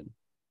celebration.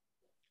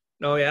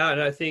 No, yeah,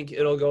 and I think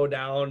it'll go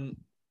down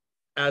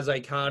as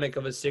iconic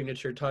of a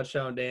signature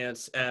touchdown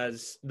dance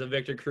as the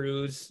Victor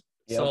Cruz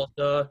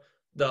salsa,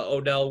 the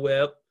Odell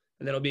whip,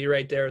 and then it'll be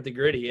right there with the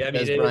Gritty. I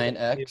mean, Brian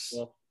X.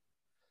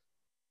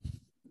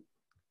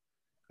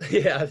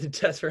 Yeah,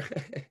 that's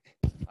right.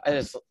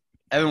 Evan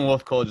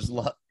Wolfcole just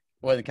love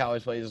when the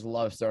Cowboys play. He just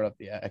loves throwing up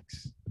the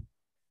X.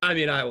 I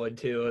mean, I would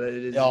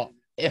too.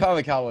 If I'm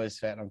a Cowboys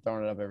fan, I'm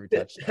throwing it up every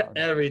touchdown.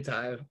 Every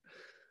time.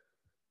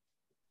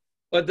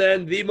 But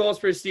then the most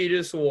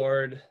prestigious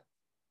award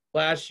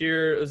last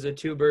year was a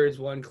two birds,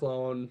 one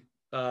clone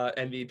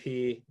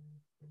MVP.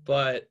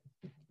 But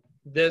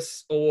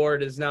this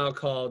award is now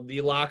called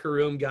the Locker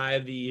Room Guy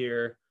of the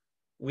Year.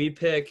 We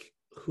pick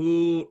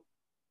who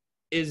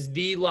is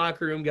the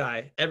locker room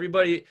guy.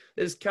 Everybody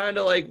is kind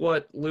of like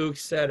what Luke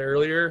said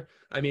earlier.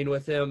 I mean,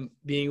 with him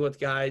being with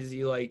guys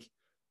you like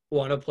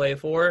want to play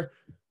for.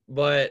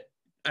 But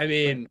I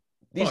mean,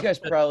 these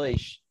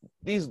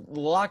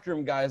locker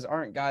room guys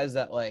aren't guys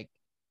that like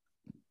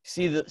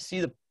see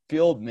the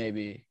field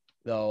maybe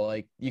though.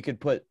 Like, you could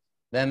put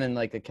them in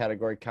like the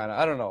category kind of,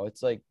 I don't know.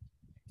 It's like,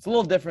 it's a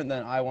little different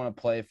than I want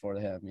to play for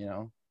him, you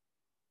know?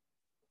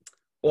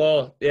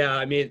 Well, yeah,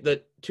 I mean,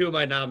 the two of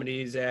my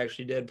nominees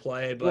actually did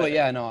play, but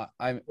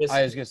I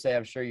was gonna say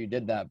I'm sure you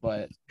did that,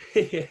 but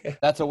yeah.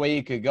 That's a way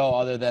you could go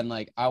other than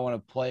like I want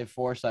to play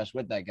for /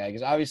 with that guy,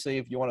 because obviously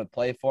if you want to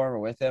play for him or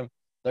with him,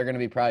 they're gonna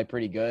be probably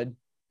pretty good.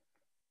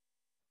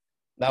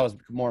 That was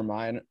more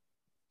mine.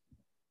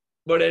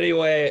 But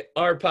anyway,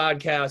 our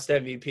podcast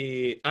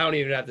MVP, I don't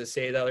even have to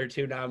say the other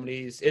two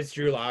nominees. It's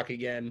Drew Lock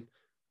again.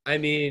 I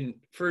mean,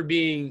 for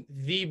being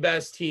the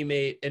best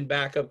teammate and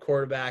backup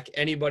quarterback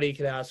anybody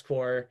could ask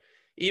for,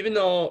 even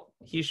though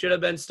he should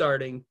have been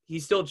starting, he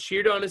still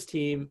cheered on his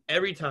team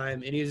every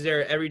time, and he was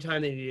there every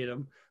time they needed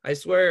him. I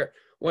swear,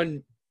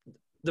 when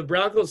the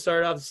Broncos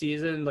started off the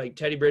season, like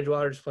Teddy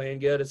Bridgewater's playing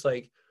good, it's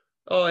like,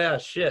 oh, yeah,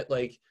 shit,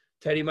 like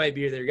Teddy might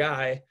be their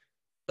guy.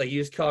 Like, he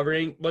was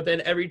covering. But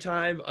then every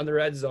time on the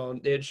red zone,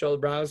 they'd show the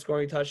Broncos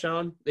scoring a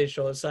touchdown. They'd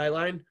show the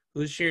sideline.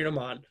 Who's cheering him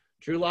on?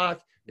 Drew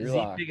Lock is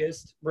the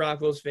biggest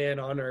Broncos fan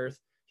on earth.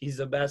 He's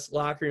the best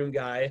locker room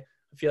guy.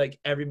 I feel like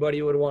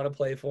everybody would want to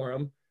play for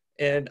him.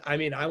 And, I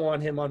mean, I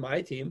want him on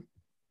my team.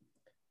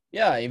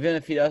 Yeah, even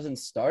if he doesn't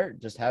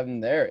start, just have him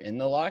there in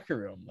the locker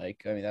room.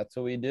 Like, I mean, that's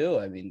what we do.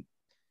 I mean,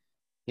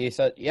 he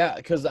said, yeah,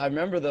 because I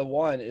remember the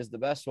one is the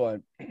best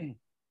one.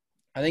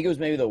 I think it was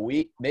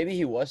maybe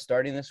he was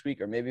starting this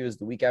week, or maybe it was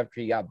the week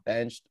after he got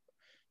benched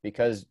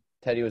because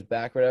Teddy was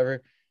back,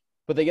 whatever.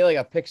 But they get like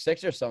a pick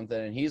six or something,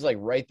 and he's like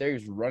right there.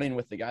 He's running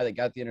with the guy that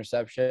got the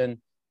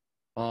interception,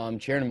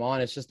 cheering him on.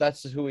 That's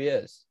just who he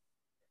is.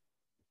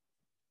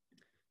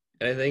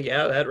 And I think,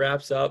 yeah, that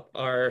wraps up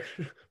our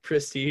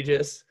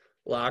prestigious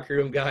locker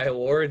room guy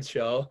awards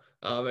show.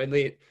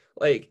 And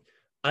like,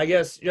 I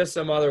guess just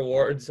some other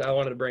awards I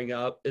wanted to bring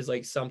up is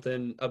like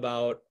something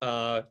about,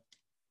 I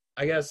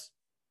guess,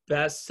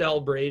 best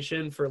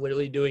celebration for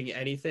literally doing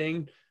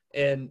anything.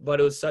 But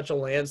it was such a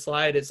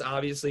landslide. It's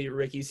obviously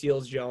Ricky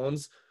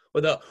Seals-Jones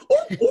with a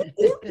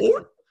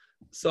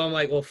So I'm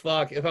like, well,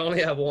 fuck, if I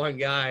only have one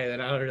guy,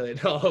 then I don't really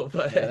know.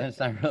 But yeah, that's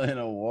not really an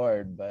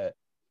award, but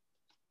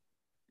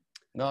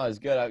no, it's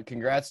good.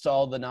 Congrats to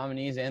all the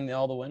nominees and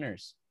all the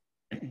winners.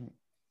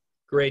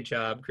 Great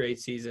job. Great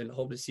season.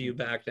 Hope to see you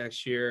back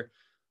next year.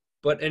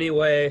 But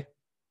anyway,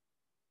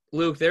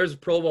 Luke, there's a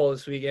Pro Bowl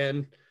this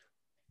weekend,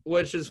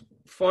 which is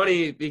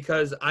funny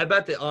because I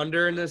bet the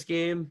under in this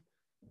game.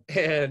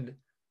 And,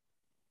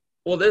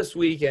 well, this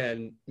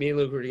weekend, me and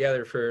Luke were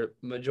together for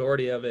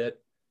majority of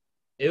it.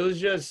 It was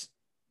just,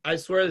 I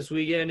swear this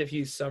weekend, if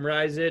you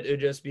summarize it, it would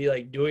just be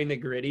like doing the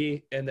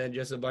gritty and then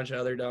just a bunch of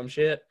other dumb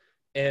shit.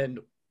 And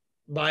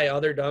by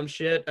other dumb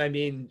shit, I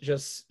mean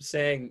just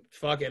saying,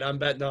 fuck it, I'm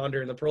betting the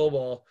under in the Pro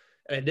Bowl.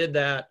 And I did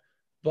that,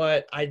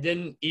 but I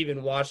didn't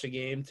even watch the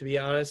game, to be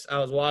honest. I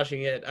was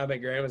watching it at my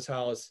grandma's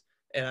house,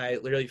 and I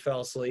literally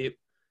fell asleep.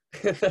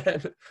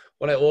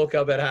 When I woke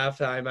up at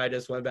halftime, I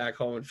just went back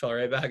home and fell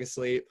right back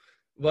asleep.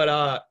 But,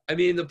 I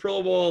mean, the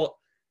Pro Bowl,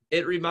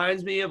 it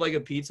reminds me of like a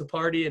pizza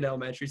party in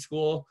elementary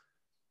school.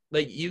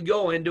 Like, you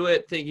go into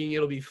it thinking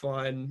it'll be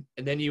fun,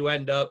 and then you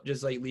end up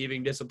just like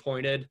leaving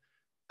disappointed.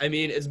 I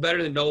mean, it's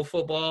better than no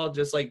football,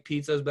 just like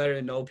pizza is better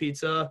than no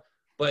pizza.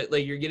 But,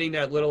 like, you're getting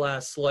that little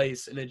ass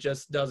slice, and it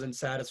just doesn't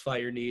satisfy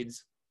your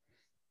needs.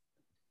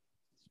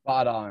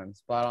 Spot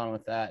on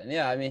with that. And,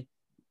 yeah, I mean,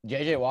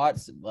 J.J.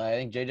 Watts, I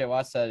think J.J.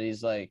 Watts said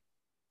he's like,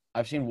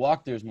 I've seen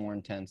walkthroughs more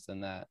intense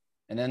than that.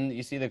 And then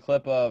you see the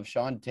clip of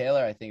Sean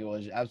Taylor, I think it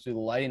was,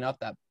 absolutely lighting up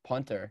that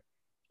punter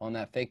on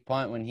that fake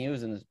punt when he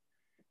was in this.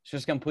 It's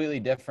just completely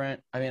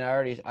different. I mean,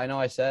 I know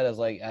I said, I was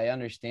like, I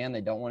understand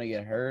they don't want to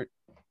get hurt,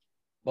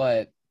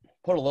 but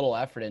put a little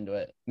effort into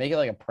it. Make it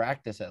like a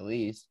practice at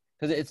least.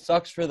 Because it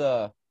sucks for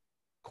the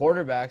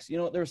quarterbacks. You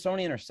know, there were so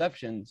many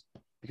interceptions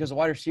because the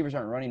wide receivers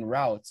aren't running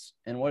routes.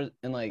 And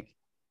like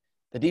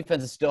the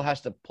defense still has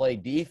to play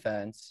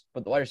defense,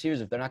 but the wide receivers,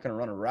 if they're not going to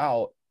run a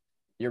route,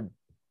 you're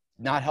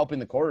not helping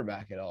the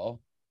quarterback at all.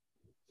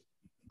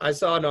 I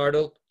saw an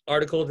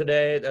article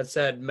today that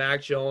said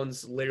Mac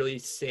Jones literally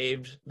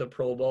saved the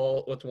Pro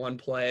Bowl with one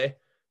play.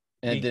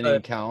 And it didn't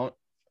even count.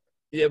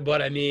 Yeah,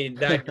 but I mean,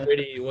 that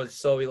gritty was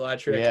so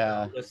electric.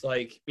 Yeah. It's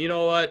like, you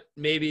know what?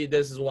 Maybe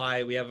this is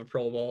why we have a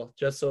Pro Bowl,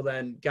 just so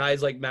then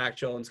guys like Mac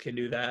Jones can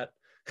do that.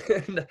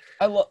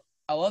 I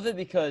love it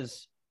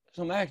because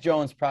so Mac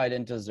Jones probably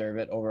didn't deserve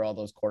it over all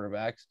those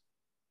quarterbacks,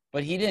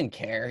 but he didn't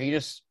care.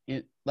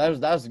 That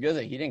was the good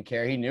thing. He didn't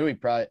care. He knew he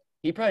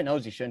probably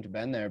knows he shouldn't have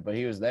been there, but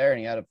he was there and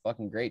he had a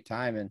fucking great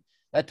time. And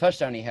that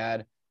touchdown he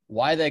had,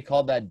 why they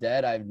called that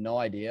dead, I have no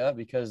idea,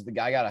 because the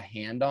guy got a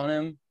hand on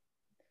him.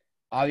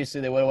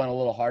 Obviously, they would have went a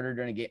little harder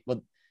during the game,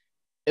 but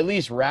at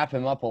least wrap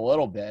him up a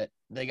little bit.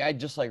 The guy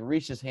just like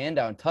reached his hand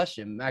down and touched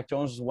him. Mac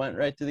Jones just went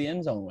right to the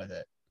end zone with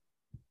it.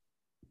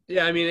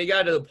 Yeah, I mean, it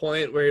got to the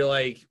point where you're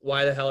like,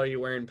 why the hell are you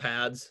wearing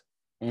pads?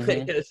 Mm-hmm.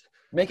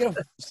 Make it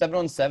a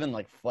 7-on-7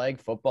 like flag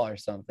football or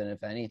something,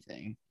 if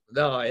anything.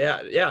 No,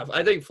 yeah.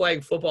 I think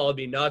flag football would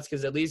be nuts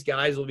because at least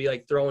guys will be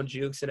like throwing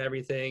jukes and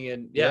everything,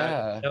 and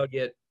that would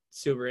get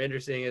super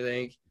interesting. I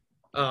think.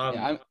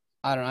 I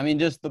don't know. I mean,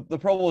 just the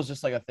Pro Bowl is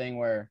just like a thing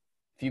where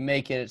if you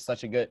make it,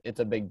 it's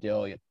a big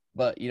deal.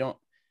 But you don't.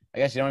 I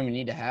guess you don't even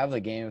need to have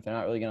the game if they're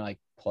not really gonna like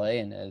play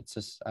in it. It's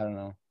just I don't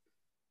know.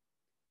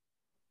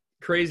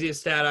 Craziest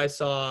stat I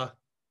saw: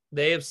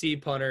 the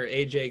AFC punter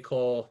AJ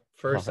Cole.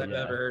 First I've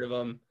ever heard of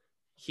him.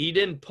 He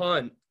didn't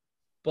punt,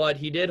 but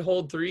he did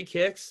hold 3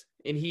 kicks,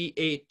 and he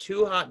ate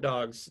 2 hot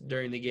dogs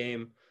during the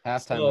game.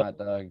 Halftime hot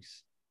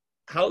dogs.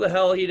 How the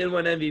hell he didn't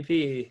win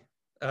MVP?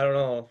 I don't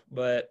know,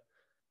 but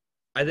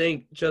I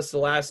think just the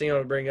last thing I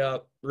want to bring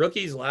up,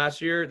 rookies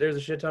last year, there's a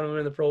shit ton of them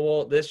in the Pro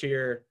Bowl. This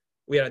year,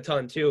 we had a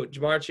ton too.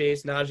 Jamar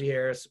Chase, Najee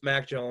Harris,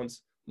 Mac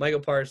Jones, Michael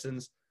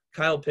Parsons,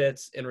 Kyle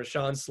Pitts, and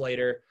Rashawn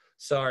Slater.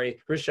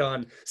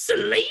 Rashawn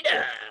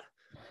Slater.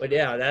 But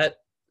yeah, that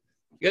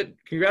good.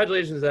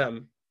 Congratulations to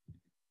them.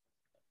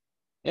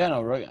 Yeah,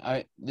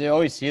 no, they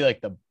always see like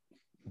the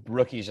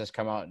rookies just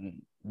come out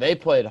and they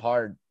played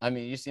hard. I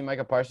mean, you see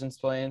Michael Parsons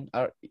playing.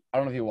 I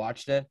don't know if you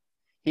watched it.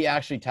 He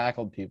actually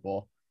tackled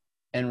people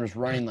and was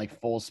running like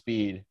full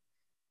speed.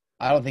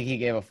 I don't think he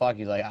gave a fuck.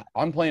 He's like,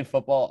 I'm playing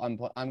football.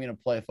 I'm going to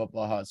play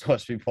football how it's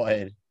supposed to be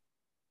played.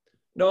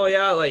 No,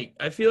 yeah, like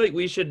I feel like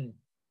we should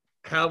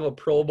have a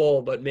Pro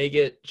Bowl, but make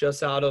it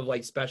just out of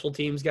like special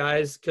teams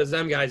guys, because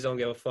them guys don't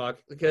give a fuck.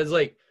 Because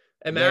like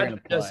They're gonna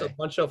imagine just a play.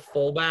 bunch of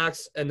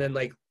fullbacks and then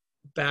like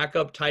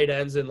backup tight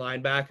ends and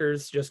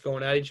linebackers just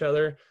going at each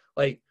other.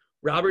 Like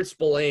Robert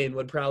Spillane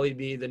would probably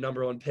be the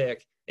number one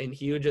pick, and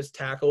he would just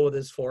tackle with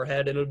his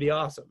forehead, and it would be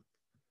awesome.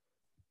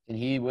 And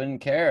he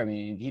wouldn't care. I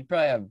mean, he'd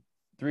probably have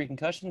 3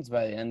 concussions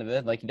by the end of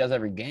it, like he does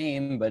every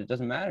game, but it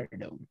doesn't matter to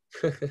him.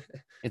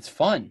 It's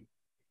fun.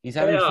 He's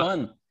having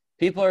fun.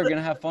 People are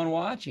gonna have fun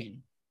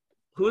watching.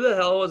 Who the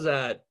hell was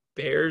that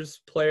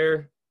Bears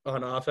player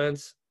on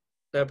offense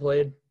that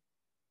played?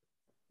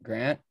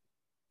 Grant,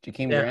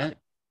 Jakeem Grant.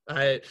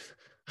 I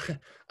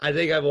I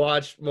think I've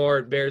watched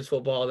more Bears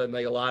football than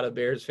like a lot of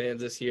Bears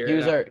fans this year.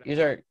 He's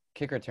our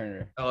kick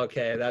returner.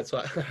 Okay, that's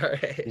why. All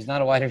right. He's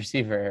not a wide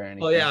receiver or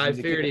anything. Oh yeah, I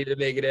figured he did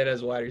make it in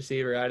as a wide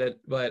receiver. I didn't,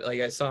 but like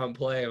I saw him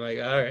play. I'm like,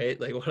 all right,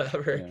 like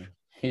whatever. Yeah.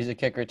 He's a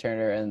kick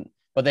returner,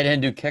 but they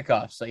didn't do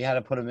kickoffs, so you had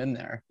to put him in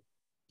there.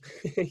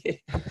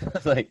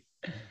 Like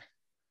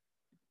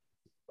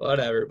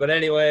whatever. But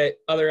anyway,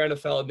 other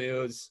NFL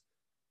news.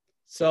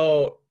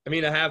 So I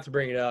mean, I have to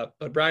bring it up,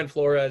 but Brian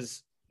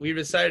Flores. We've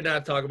decided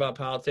not to talk about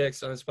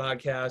politics on this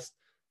podcast,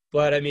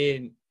 but I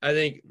mean, I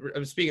think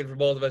I'm speaking for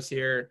both of us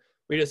here.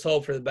 We just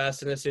hope for the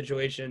best in this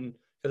situation,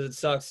 because it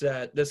sucks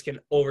that this can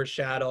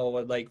overshadow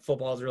what like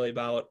football is really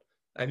about.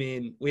 I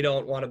mean, we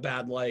don't want a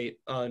bad light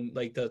on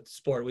like the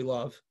sport we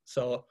love.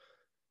 So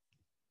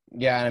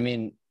yeah, I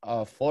mean,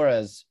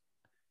 Flores,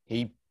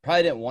 he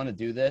probably didn't want to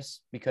do this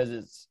because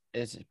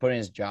it's putting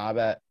his job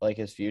at like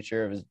his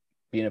future of his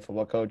being a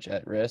football coach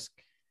at risk.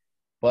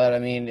 But I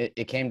mean,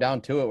 it came down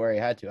to it where he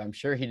had to. I'm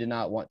sure he did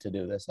not want to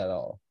do this at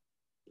all.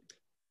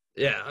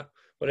 Yeah.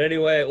 But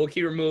anyway, we'll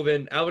keep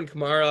moving. Alvin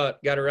Kamara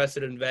got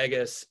arrested in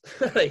Vegas.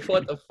 Like,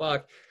 what the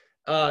fuck?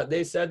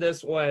 They said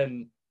this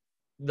when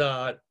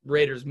the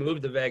Raiders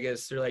moved to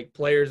Vegas. They're like,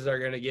 players are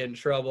going to get in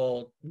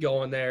trouble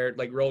going there,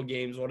 like road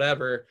games,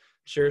 whatever.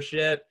 Sure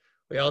shit.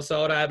 We all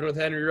saw what happened with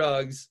Henry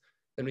Ruggs.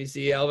 And we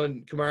see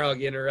Alvin Kamara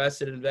getting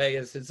arrested in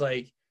Vegas. It's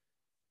like,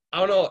 I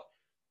don't know.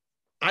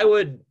 I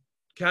would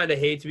kind of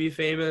hate to be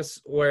famous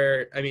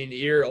where, I mean,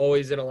 you're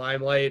always in a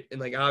limelight, and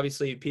like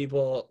obviously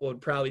people would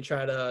probably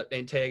try to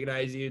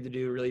antagonize you to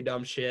do really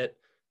dumb shit,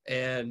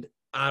 and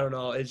I don't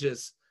know,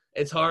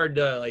 it's hard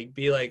to like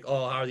be like,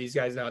 oh, how are these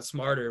guys not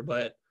smarter?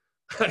 But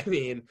I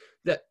mean,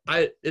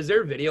 is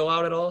there video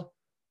out at all?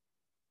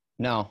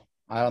 No,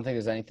 I don't think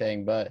there's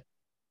anything, but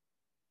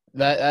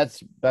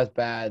that's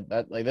bad.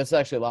 That like that's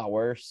actually a lot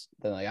worse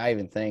than like I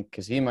even think,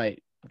 because he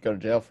might go to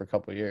jail for a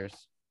couple of years.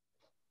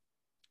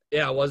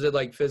 Yeah, was it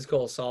like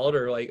physical assault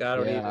or like I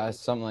don't even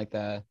something like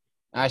that.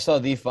 I saw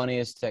the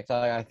funniest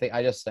TikTok. I think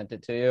I just sent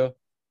it to you,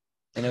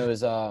 and it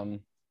was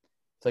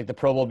it's like the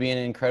Pro Bowl being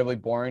incredibly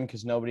boring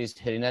because nobody's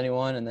hitting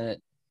anyone, and then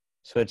it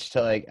switched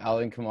to like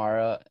Alvin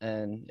Kamara,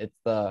 and it's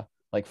the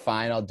like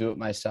fine, I'll do it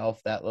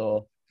myself. That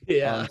little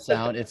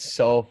sound. It's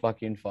so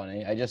fucking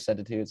funny. I just sent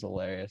it to you. It's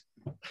hilarious.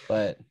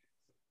 But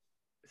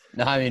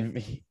no, I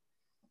mean,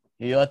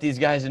 you let these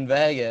guys in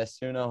Vegas.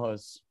 Who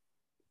knows?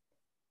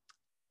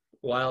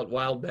 Wild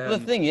man. The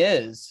thing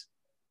is,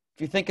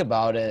 if you think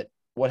about it,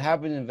 what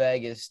happened in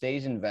Vegas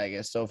stays in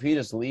Vegas. So if he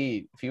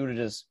would have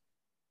just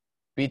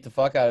beat the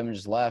fuck out of him and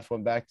just left,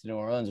 went back to New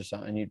Orleans or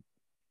something,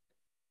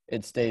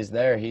 it stays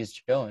there. He's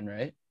chilling,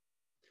 right?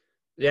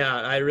 Yeah,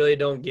 I really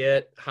don't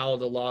get how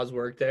the laws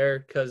work there,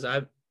 because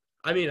I've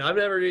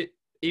never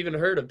even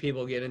heard of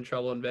people getting in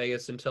trouble in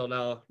Vegas until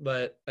now.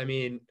 But I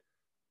mean,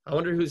 I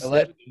wonder who's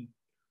snitching.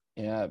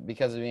 Yeah,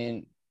 because I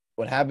mean,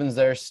 what happens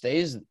there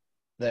stays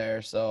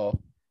there. So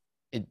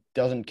it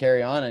doesn't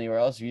carry on anywhere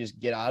else. You just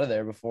get out of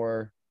there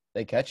before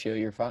they catch you.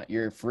 You're fine.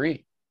 You're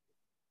free.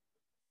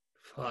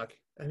 Fuck.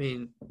 I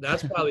mean,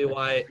 that's probably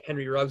why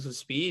Henry Ruggs was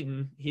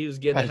speeding. He was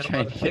getting the hell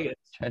out of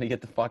tickets. Trying to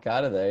get the fuck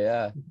out of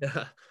there,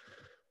 yeah.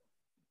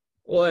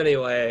 Well,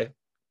 anyway,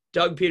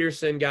 Doug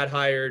Peterson got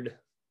hired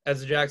as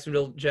the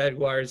Jacksonville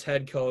Jaguars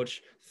head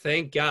coach.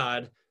 Thank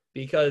God,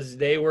 because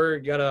they were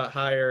going to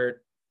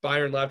hire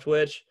Byron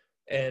Leftwich,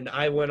 and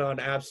I went on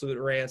absolute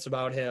rants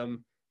about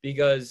him.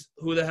 Because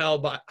who the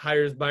hell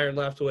hires Byron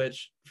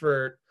Leftwich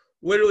for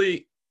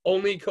literally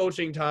only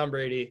coaching Tom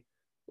Brady,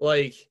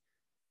 like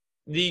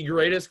the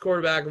greatest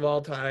quarterback of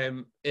all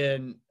time?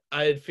 And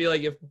I feel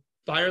like if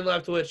Byron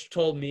Leftwich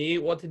told me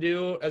what to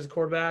do as a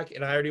quarterback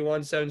and I already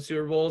won 7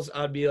 Super Bowls,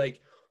 I'd be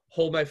like,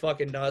 hold my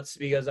fucking nuts,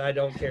 because I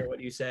don't care what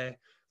you say.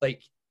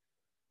 Like,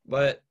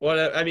 but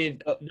what I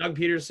mean, Doug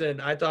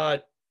Peterson, I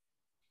thought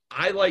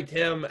I liked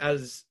him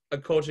as a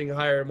coaching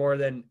hire more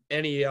than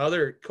any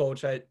other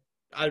coach.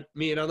 I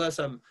mean, unless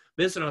I'm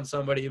missing on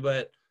somebody,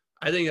 but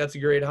I think that's a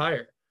great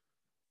hire.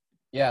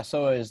 Yeah,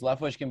 so is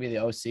Leftwich going to be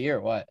the OC or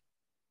what?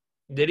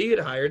 Did he get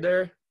hired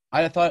there?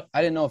 I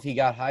didn't know if he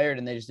got hired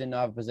and they just didn't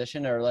have a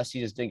position, or unless he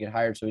just didn't get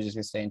hired, so he's just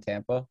going to stay in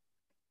Tampa.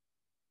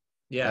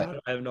 Yeah,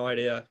 I have no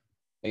idea.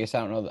 I guess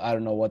I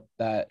don't know what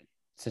that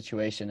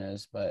situation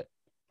is, but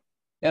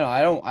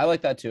I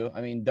like that too.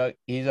 I mean, Doug,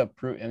 he's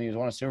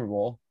won a Super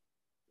Bowl,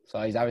 so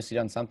he's obviously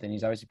done something.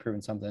 He's obviously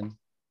proven something.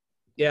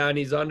 Yeah, and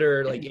he's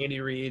under like Andy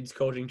Reid's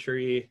coaching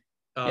tree.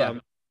 Yeah.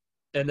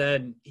 And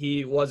then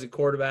he was a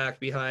quarterback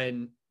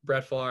behind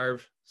Brett Favre.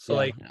 So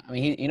I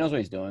mean, he knows what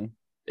he's doing.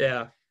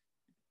 Yeah.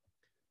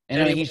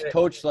 And I mean, he's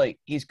coached like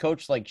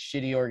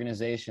shitty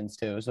organizations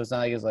too. So it's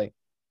not like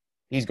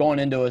he's going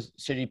into a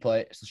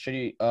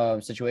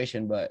shitty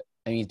situation, but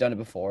I mean, he's done it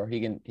before.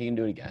 He can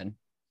do it again.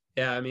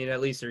 Yeah, I mean,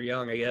 at least they're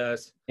young, I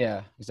guess.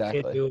 Yeah,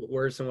 exactly. Can't do it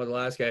worse than what the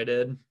last guy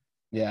did.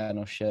 Yeah,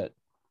 no shit.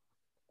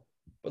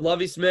 But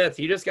Lovie Smith,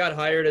 he just got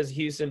hired as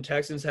Houston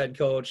Texans head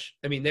coach.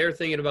 I mean, they're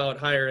thinking about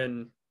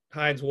hiring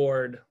Hines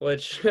Ward,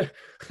 which that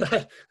would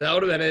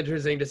have been an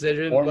interesting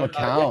decision. Or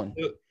McCown.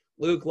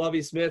 Luke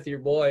Lovie Smith, your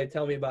boy.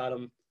 Tell me about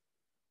him.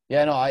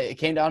 Yeah, no, it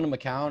came down to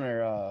McCown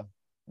or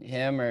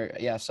him or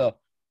yeah. So,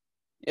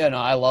 yeah, no,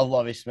 I love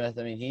Lovie Smith.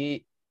 I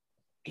mean,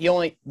 the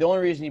only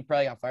reason he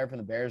probably got fired from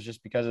the Bears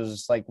just because it was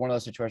just like one of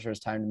those situations where it's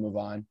time to move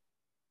on.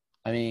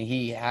 I mean,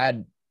 he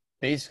had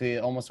basically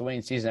almost a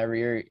winning season every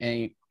year,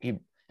 and he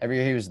every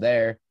year he was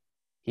there.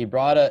 He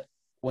brought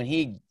when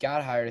he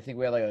got hired, I think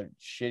we had like a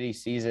shitty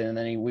season, and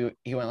then he went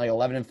like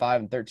 11-5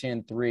 and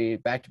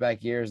 13-3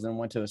 back-to-back years, then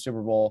went to a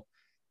Super Bowl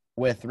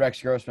with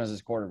Rex Grossman as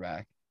his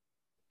quarterback.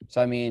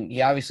 So I mean,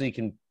 he obviously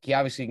can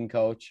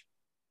coach.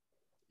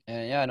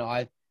 And yeah, no,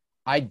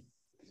 I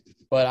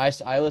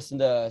listened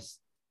to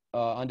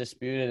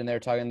Undisputed, and they're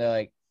talking.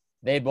 They're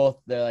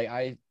like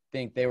I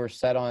think they were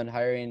set on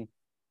hiring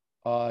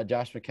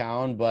Josh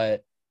McCown,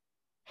 but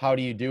how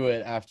do you do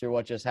it after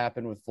what just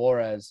happened with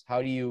Flores?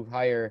 How do you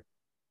hire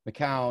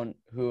McCown,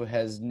 who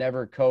has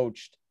never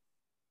coached,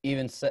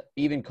 even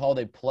called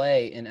a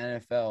play in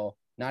NFL,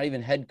 not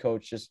even head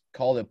coach, just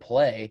called a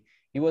play.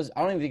 I don't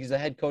even think he's a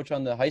head coach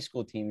on the high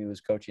school team he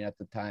was coaching at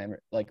the time,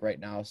 like right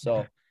now.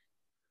 So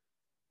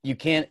you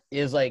can't,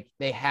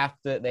 they had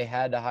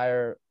to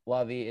hire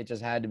Lovey. It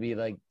just had to be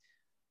like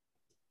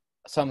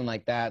something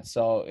like that.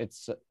 So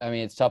it's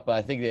tough, but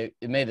I think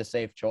it made a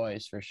safe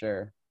choice for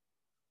sure.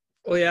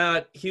 Well,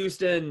 yeah,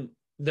 Houston,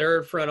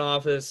 their front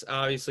office,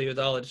 obviously, with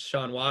all the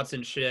Deshaun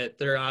Watson shit,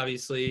 they're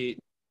obviously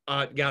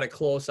got a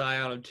close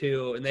eye on him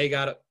too, and they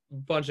got a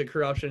bunch of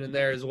corruption in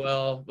there as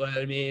well. But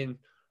I mean,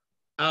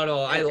 I don't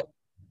know.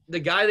 The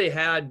guy they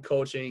had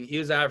coaching, he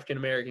was African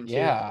American too.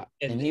 Yeah,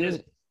 and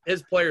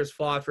his players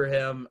fought for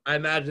him. I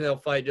imagine they'll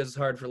fight just as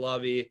hard for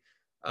Lovey.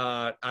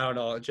 I don't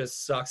know. It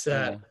just sucks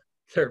that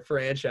their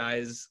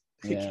franchise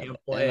can't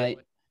play.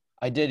 And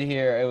I did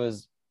hear it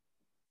was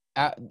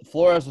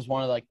Flores was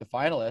one of like the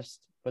finalists,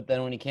 but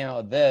then when he came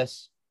out with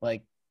this,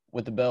 like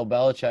with the Bill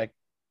Belichick,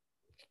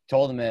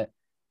 told him it.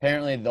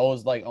 Apparently,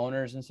 those like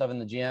owners and stuff in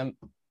the GM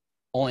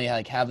only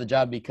like have the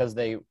job because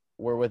they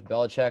were with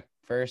Belichick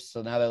first.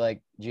 So now they're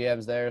like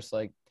GMs there. So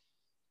like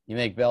you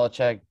make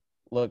Belichick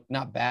look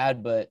not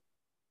bad, but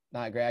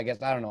not great. I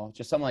guess I don't know,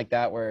 just something like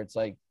that where it's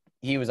like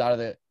he was out of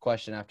the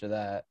question after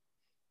that.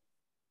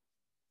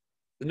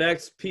 The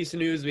next piece of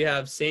news, we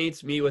have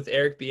Saints meet with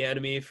Eric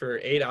Bieniemy for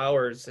 8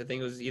 hours. I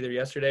think it was either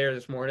yesterday or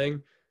this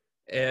morning.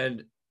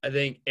 And I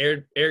think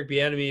Eric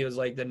Bieniemy was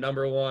like the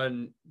number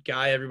one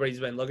guy everybody's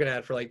been looking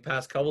at for like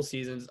past couple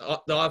seasons.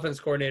 The offense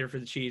coordinator for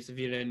the Chiefs, if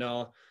you didn't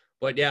know.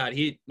 But yeah,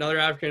 another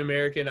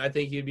African-American. I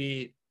think he'd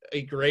be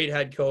a great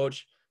head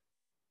coach.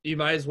 You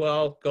might as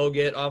well go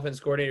get offense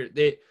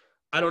coordinator.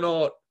 I don't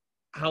know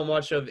how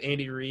much of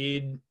Andy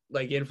Reid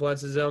like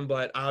influences him,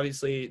 but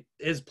obviously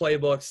his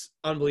playbook's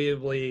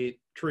unbelievably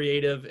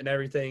creative and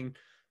everything.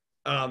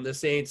 The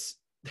Saints,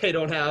 they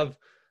don't have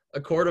a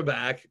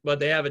quarterback, but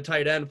they have a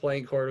tight end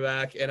playing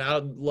quarterback, and I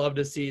would love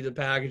to see the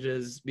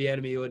packages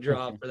Bieniemy would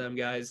draw for them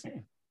guys.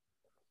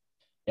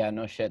 Yeah,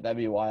 no shit, that'd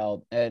be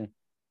wild. And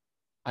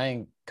I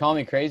mean, call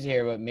me crazy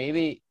here, but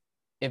maybe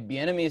if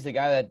Bieniemy is the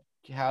guy that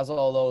has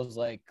all those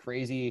like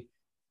crazy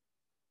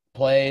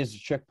plays,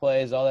 trick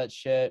plays, all that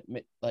shit,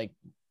 like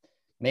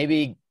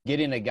maybe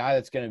getting a guy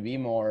that's going to be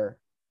more,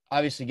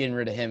 obviously getting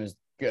rid of him is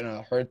going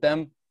to hurt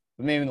them,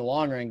 but maybe in the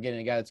long run, getting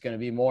a guy that's going to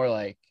be more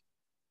like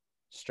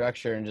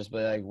structure and just be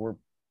like, we're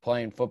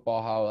playing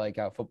football,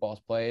 how football's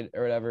played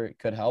or whatever, it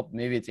could help.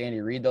 Maybe it's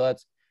Andy Reid though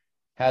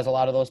has a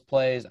lot of those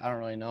plays. I don't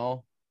really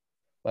know.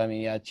 But I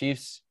mean, yeah,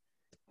 Chiefs,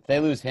 if they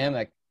lose him,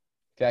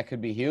 that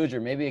could be huge,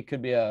 or maybe it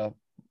could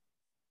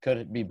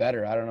be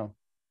better. I don't know.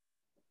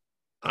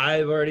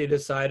 I've already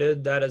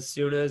decided that as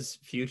soon as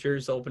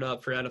futures open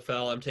up for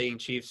NFL, I'm taking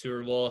Chiefs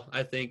Super Bowl.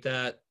 I think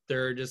that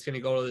they're just going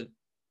to go to the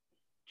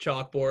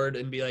chalkboard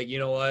and be like, you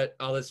know what,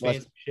 all this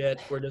fancy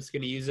shit, we're just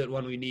going to use it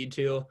when we need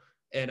to.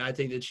 And I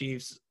think the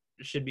Chiefs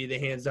should be the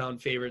hands-down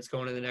favorites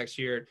going into the next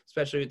year,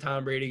 especially with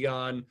Tom Brady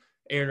gone,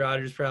 Aaron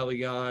Rodgers probably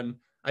gone.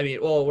 I mean,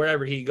 well,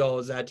 wherever he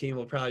goes, that team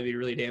will probably be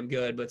really damn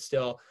good. But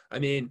still, I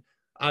mean,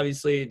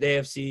 obviously the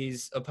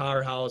AFC's a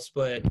powerhouse,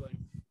 but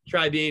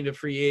try being a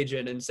free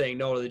agent and saying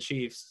no to the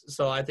Chiefs.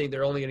 So I think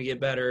they're only going to get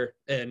better,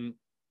 and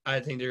I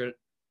think they're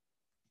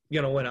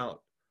going to win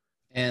out.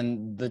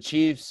 And the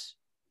Chiefs,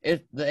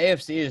 if the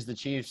AFC is the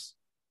Chiefs,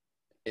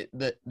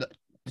 the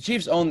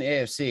Chiefs own the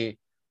AFC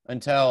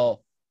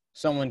until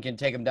someone can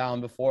take them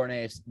down before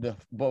the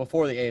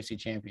AFC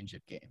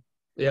championship game.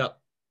 Yeah.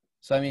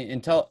 So, I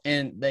mean,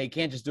 and they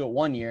can't just do it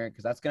 1 year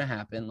because that's going to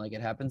happen. Like,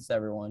 it happens to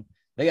everyone.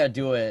 They got to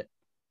do it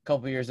a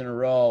couple years in a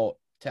row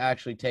to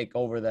actually take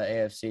over the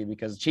AFC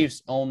because the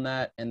Chiefs own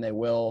that, and they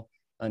will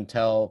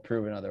until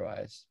proven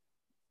otherwise.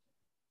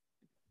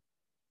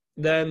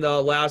 Then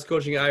the last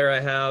coaching hire I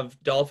have,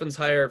 Dolphins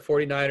hire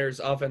 49ers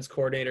offense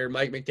coordinator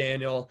Mike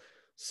McDaniel.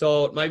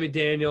 So Mike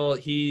McDaniel,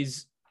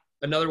 he's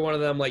another one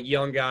of them like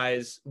young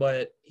guys,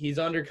 but he's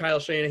under Kyle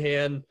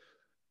Shanahan.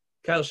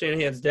 Kyle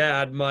Shanahan's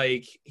dad,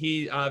 Mike,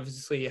 he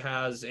obviously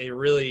has a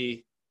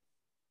really,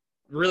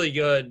 really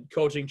good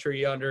coaching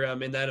tree under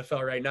him in the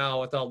NFL right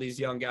now with all these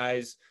young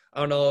guys. I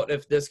don't know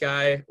if this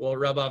guy will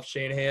rub off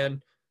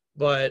Shanahan,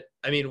 but,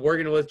 I mean,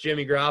 working with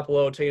Jimmy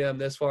Garoppolo, taking them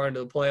this far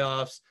into the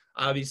playoffs,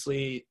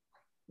 obviously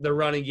the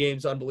running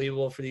game's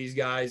unbelievable for these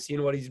guys.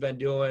 Seeing what he's been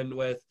doing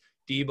with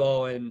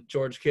Debo and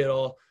George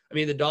Kittle. I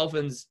mean, the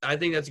Dolphins, I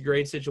think that's a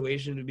great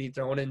situation to be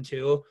thrown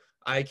into.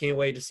 I can't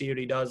wait to see what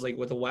he does, like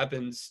with the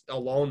weapons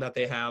alone that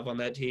they have on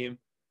that team.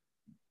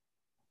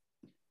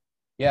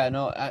 Yeah,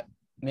 no,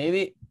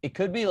 maybe it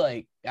could be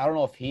like, I don't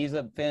know if he's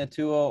a fan of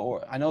Tua,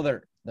 or I know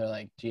they're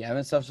like GM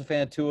and stuff's a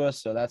fan of Tua,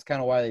 so that's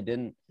kind of why they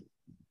didn't.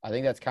 I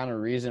think that's kind of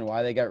the reason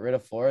why they got rid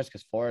of Flores,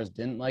 because Flores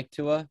didn't like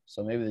Tua,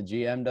 so maybe the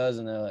GM does,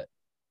 and they're like,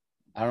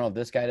 I don't know if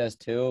this guy does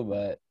too,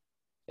 but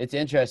it's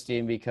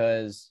interesting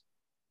because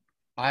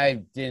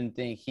I didn't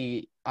think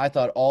I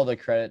thought all the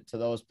credit to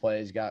those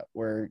plays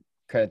were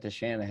credit to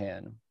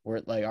Shanahan.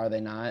 Are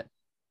they not?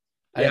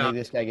 I don't think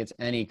this guy gets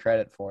any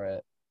credit for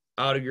it.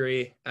 I would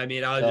agree. I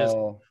mean, I was just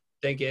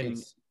thinking.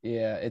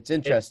 It's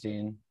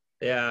interesting.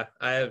 I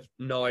have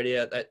no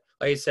idea. That,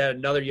 like I said,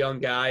 another young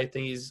guy. I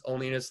think he's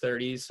only in his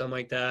 30s, something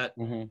like that.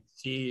 Mm-hmm.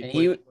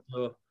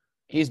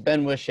 He's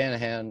been with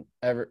Shanahan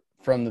ever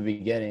from the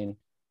beginning.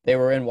 They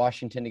were in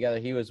Washington together.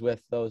 He was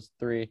with those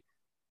three,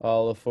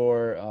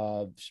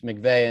 LaFleur,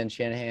 McVay, and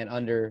Shanahan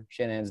under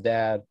Shanahan's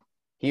dad.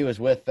 He was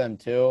with them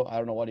too. I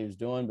don't know what he was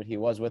doing, but he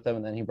was with them,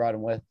 and then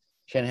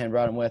Shanahan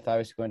brought him with,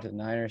 obviously going to the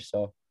Niners.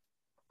 So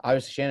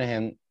obviously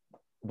Shanahan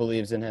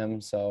believes in him.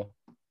 So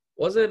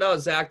wasn't it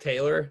Zach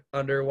Taylor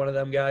under one of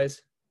them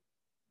guys?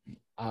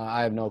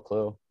 I have no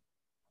clue.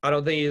 I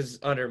don't think he's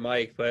under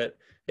Mike, but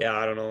yeah,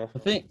 I don't know.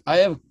 I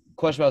have a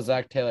question about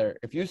Zach Taylor.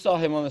 If you saw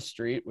him on the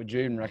street, would you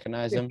even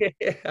recognize him?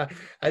 Yeah,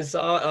 I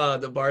saw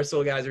the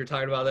Barstool guys were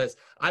talking about this.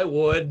 I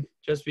would,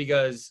 just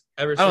because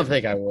I don't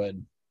think I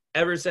would.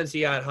 Ever since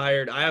he got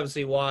hired, I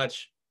obviously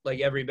watch like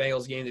every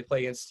Bengals game they play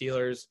against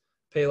Steelers,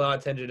 pay a lot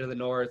of attention to the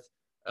North.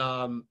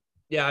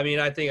 Yeah, I mean,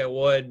 I think I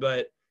would,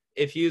 but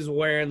if he was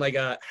wearing like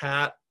a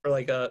hat or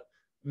like a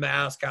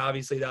mask,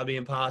 obviously that'd be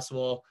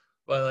impossible.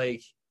 But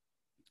like,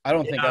 I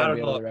don't think I'd be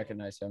able to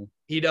recognize him.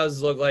 He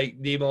does look like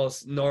the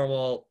most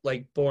normal,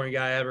 like boring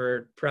guy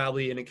ever,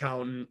 probably an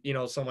accountant,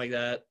 something like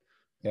that.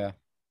 Yeah.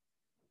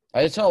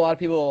 I just saw a lot of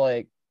people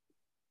like,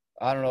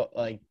 I don't know,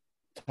 like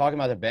talking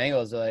about the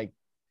Bengals, like,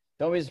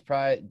 don't be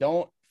surprised.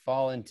 Don't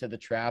fall into the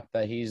trap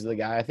that he's the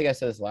guy. I think I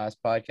said this last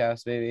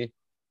podcast, maybe.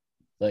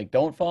 Like,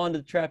 don't fall into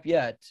the trap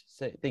yet,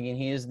 thinking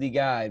he is the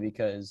guy,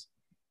 because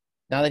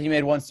now that he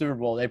made one Super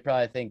Bowl, they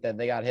probably think that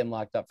they got him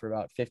locked up for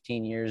about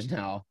 15 years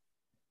now.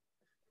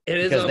 It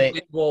is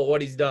unbelievable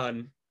what he's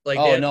done. Like,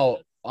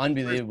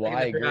 unbelievable.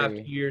 I agree. A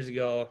few years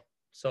ago.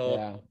 So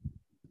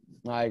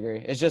yeah, I agree.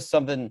 It's just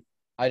something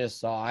I just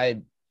saw.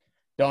 I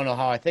don't know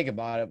how I think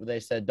about it, but they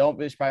said don't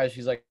be surprised if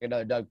he's like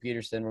another Doug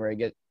Peterson where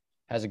he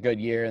has a good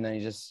year and then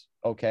he's just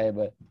okay.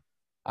 But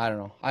I don't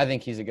know. I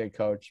think he's a good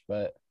coach,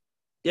 but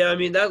yeah, I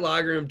mean that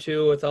locker room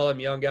too with all them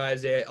young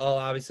guys, they all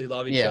obviously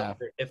love each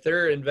other. If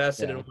they're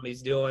invested in what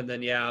he's doing,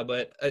 then yeah.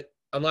 But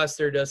unless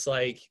they're just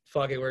like,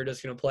 fuck it, we're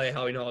just gonna play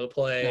how we know how to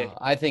play. No,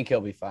 I think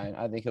he'll be fine.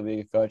 I think he'll be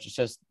a good coach. It's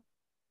just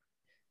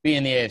being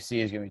in the AFC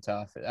is gonna be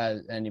tough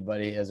as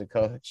anybody as a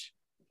coach.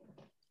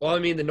 Well, I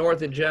mean, the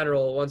North in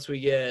general, once we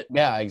get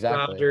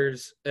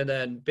Rodgers and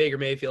then Baker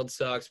Mayfield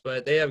sucks,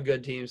 but they have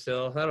good teams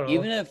still. I don't know.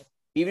 Even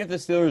if the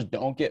Steelers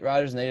don't get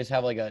Rodgers and they just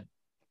have like a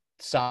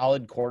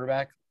solid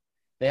quarterback,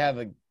 they have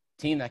a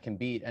team that can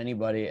beat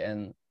anybody.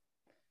 And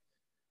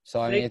so,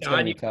 I mean, it's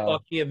going to be tough.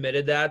 Fucking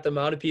admitted that. The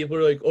amount of people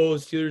are like, oh,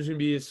 Steelers going to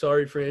be a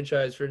sorry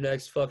franchise for the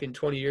next fucking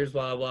 20 years,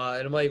 blah, blah.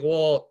 And I'm like,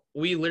 well,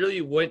 we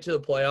literally went to the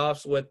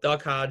playoffs with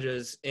Duck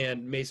Hodges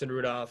and Mason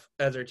Rudolph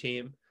as our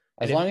team.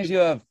 As long as you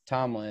have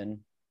Tomlin.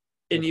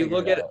 And you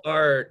look at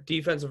our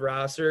defensive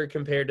roster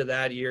compared to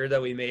that year that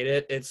we made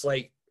it, it's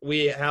like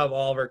we have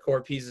all of our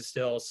core pieces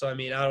still. So, I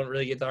mean, I don't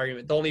really get the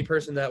argument. The only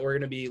person that we're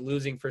going to be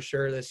losing for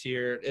sure this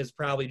year is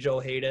probably Joe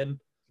Hayden,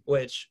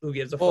 which who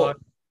gives a fuck?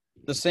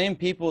 The same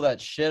people that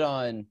shit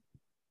on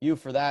you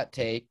for that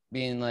take,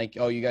 being like,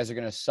 oh, you guys are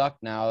going to suck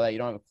now that you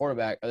don't have a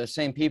quarterback, are the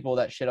same people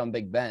that shit on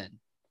Big Ben.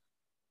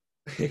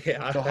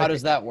 Yeah. So how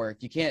does that work?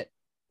 You can't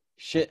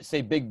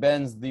say Big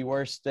Ben's the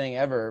worst thing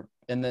ever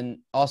and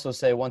then also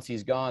say once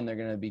he's gone, they're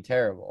going to be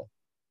terrible.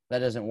 That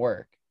doesn't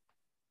work.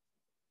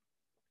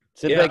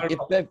 So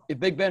if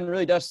Big Ben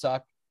really does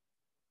suck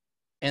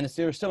and the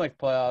Steelers still make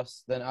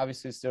playoffs, then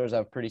obviously the Steelers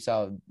have a pretty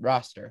solid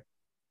roster.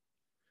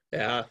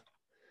 Yeah.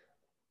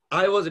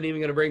 I wasn't even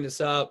going to bring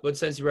this up, but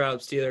since you brought up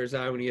Steelers,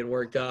 now I'm going to get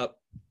worked up.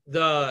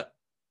 The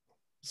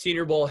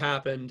Senior Bowl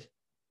happened,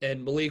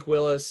 and Malik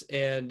Willis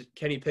and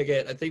Kenny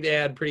Pickett, I think they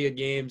had pretty good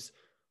games,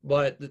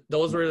 but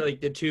those were like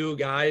the two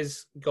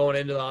guys going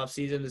into the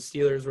offseason. The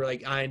Steelers were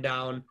like eyeing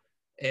down.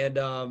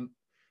 And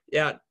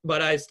yeah,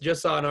 but I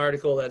just saw an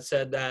article that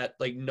said that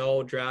like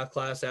no draft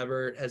class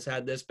ever has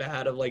had this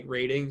bad of like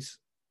ratings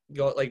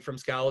go like from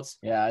scouts.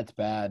 Yeah, it's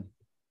bad.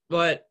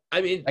 But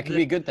I mean, that could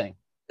be a good thing.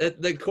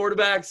 The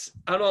quarterbacks,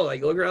 I don't know,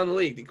 like look around the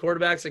league. The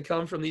quarterbacks that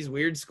come from these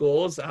weird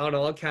schools, I don't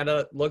know, kind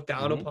of look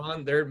down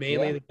upon. They're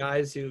mainly the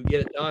guys who get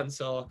it done.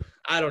 So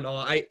I don't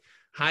know.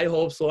 High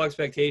hopes, low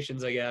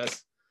expectations, I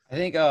guess. I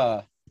think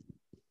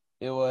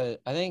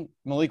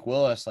Malik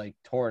Willis like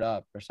tore it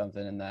up or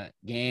something in that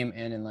game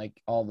and in like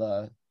all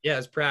the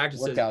his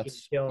practices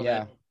workouts.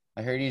 Yeah,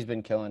 I heard he's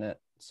been killing it.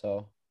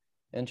 So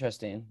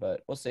interesting,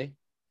 but we'll see.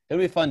 It'll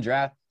be a fun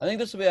draft. I think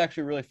this will be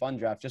actually a really fun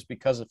draft just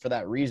because for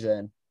that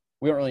reason.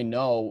 We don't really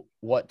know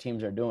what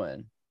teams are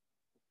doing.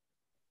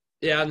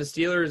 Yeah, and the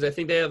Steelers, I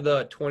think they have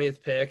the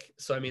 20th pick.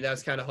 So, I mean,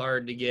 that's kind of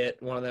hard to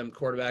get one of them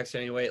quarterbacks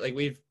anyway. Like,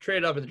 we've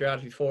traded up in the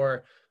draft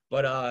before,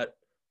 but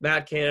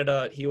Matt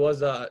Canada, he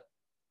was a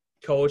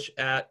coach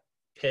at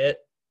Pitt,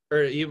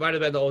 or he might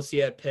have been the OC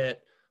at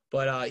Pitt,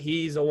 but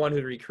he's the one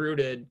who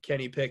recruited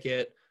Kenny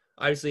Pickett.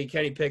 Obviously,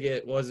 Kenny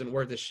Pickett wasn't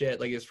worth a shit,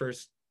 like his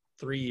first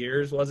 3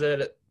 years, was it,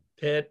 at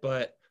Pitt?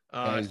 But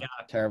he's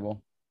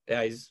terrible.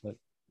 Yeah, he's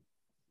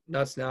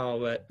nuts now,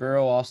 but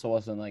Burrow also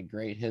wasn't like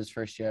great his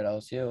first year at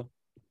LSU.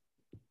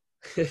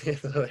 So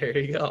there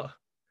you go.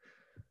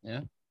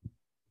 Yeah.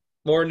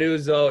 More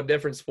news though,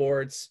 different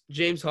sports.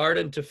 James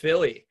Harden to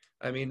Philly.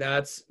 I mean,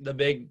 that's the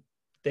big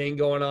thing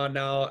going on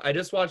now. I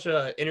just watched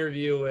an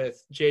interview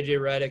with JJ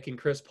Redick and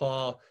Chris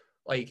Paul,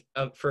 like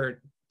for a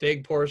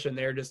big portion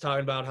there, just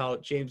talking about how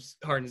James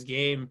Harden's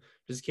game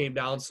just came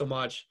down so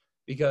much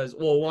because,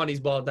 well, one,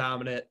 he's ball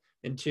dominant.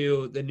 And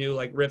two, the new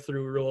like rip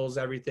through rules,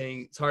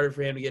 everything. It's harder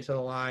for him to get to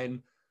the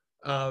line.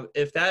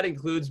 If that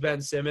includes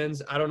Ben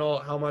Simmons, I don't know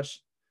how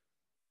much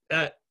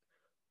that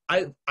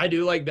I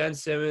do like Ben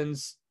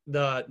Simmons.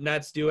 The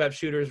Nets do have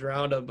shooters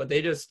around him, but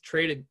they just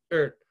traded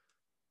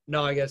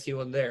no, I guess he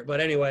wasn't there. But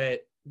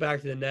anyway,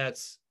 back to the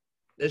Nets.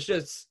 It's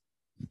just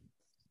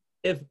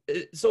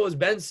is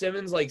Ben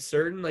Simmons like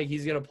certain like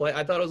he's gonna play?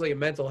 I thought it was like a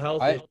mental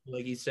health issue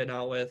like he's sitting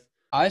out with.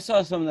 I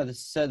saw something that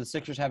said the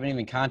Sixers haven't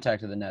even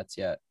contacted the Nets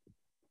yet.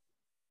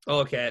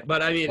 Okay,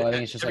 but I mean, I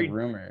think it's just like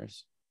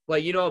rumors.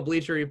 Like, you know,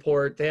 Bleacher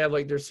Report, they have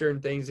like there's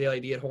certain things they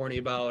like to get horny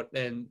about,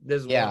 and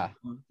this is one.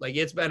 Like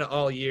it's been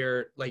all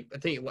year. Like I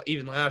think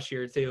even last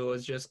year too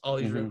was just all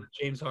these rumors.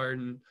 James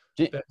Harden,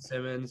 Ben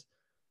Simmons.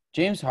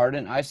 James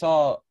Harden, I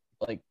saw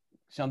like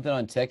something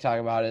on TikTok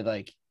about it.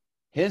 Like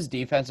his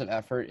defensive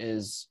effort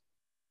is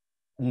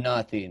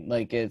nothing.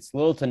 Like it's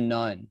little to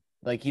none.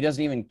 Like he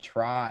doesn't even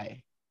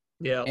try.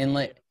 Yeah, and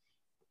like.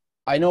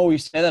 I know we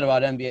say that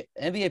about NBA.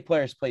 NBA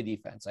players play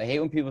defense. I hate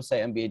when people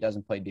say NBA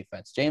doesn't play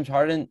defense. James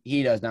Harden,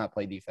 he does not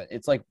play defense.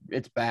 It's like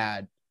it's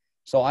bad.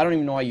 So I don't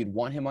even know why you'd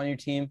want him on your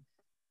team.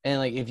 And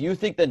like if you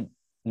think the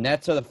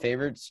Nets are the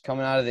favorites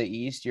coming out of the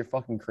East, you're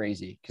fucking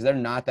crazy because they're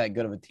not that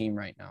good of a team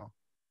right now.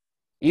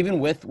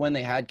 Even with when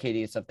they had KD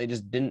and stuff,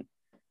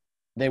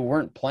 they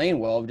weren't playing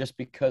well just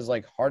because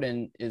like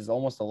Harden is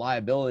almost a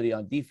liability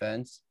on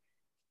defense.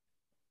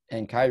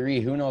 And Kyrie,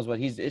 who knows what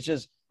it's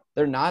just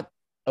they're not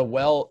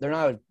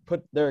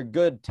they're a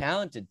good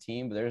talented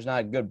team, but there's not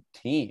a good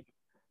team.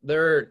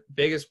 Their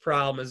biggest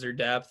problem is their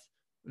depth.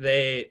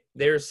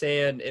 They're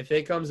saying if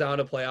it comes down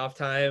to playoff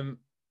time,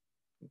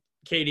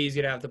 KD's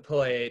gonna have to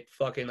play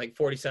fucking like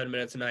 47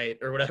 minutes a night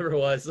or whatever it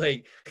was.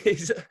 Like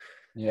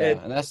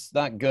and that's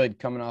not good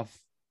coming off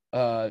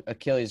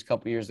Achilles a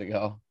couple years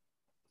ago.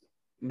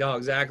 No,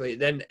 exactly.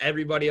 Then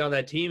everybody on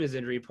that team is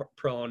injury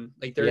prone,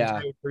 like their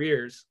entire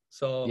careers.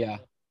 So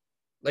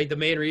like the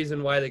main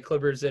reason why the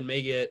Clippers didn't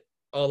make it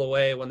all the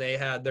way when they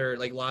had their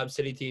like Lob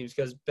City teams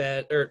because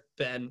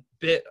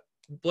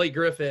Blake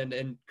Griffin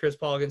and Chris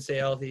Paul can stay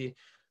healthy.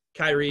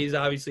 Kyrie's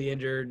obviously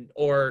injured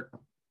or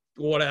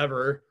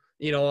whatever,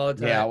 you know, all the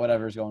time. Yeah,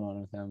 whatever's going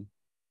on with him.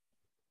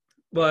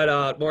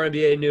 But more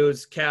NBA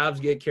news.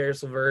 Cavs get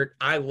Karis LeVert.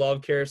 I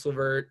love Karis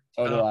LeVert.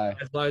 So do I.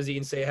 As long as he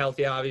can stay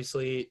healthy,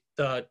 obviously.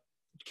 The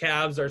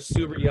Cavs are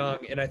super young,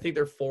 and I think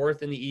they're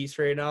fourth in the East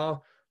right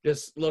now.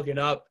 Just looking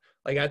up.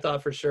 Like, I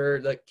thought for sure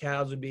the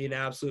Cavs would be an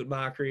absolute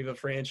mockery of a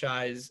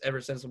franchise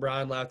ever since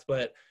LeBron left,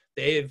 but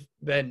they've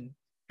been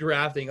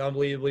drafting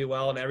unbelievably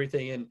well and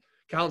everything, and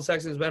Colin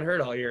Sexton's been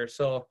hurt all year,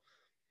 so.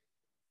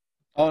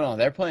 Oh, no,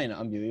 they're playing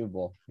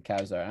unbelievable, the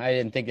Cavs are. I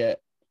didn't think of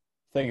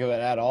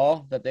it at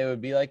all that they would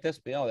be like this,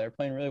 but, they're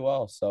playing really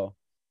well, so.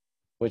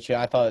 Which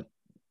I thought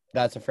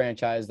that's a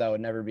franchise that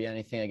would never be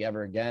anything like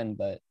ever again,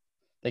 but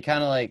they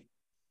kind of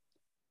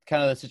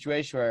the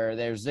situation where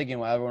they're zigging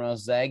while everyone else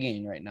is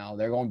zagging right now.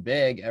 They're going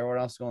big. Everyone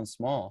else is going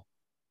small.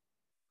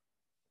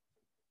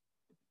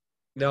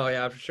 No,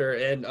 yeah, for sure.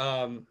 And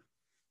what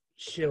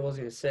was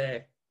I going to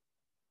say?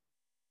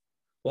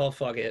 Well,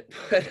 fuck it.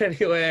 But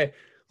anyway,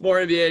 More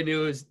NBA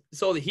news.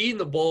 So the Heat and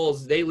the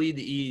Bulls, they lead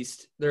the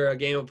East. They're a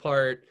game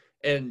apart.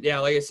 And, yeah,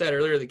 like I said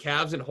earlier, the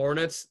Cavs and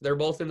Hornets, they're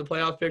both in the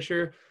playoff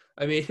picture.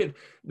 I mean,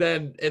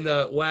 then in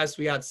the West,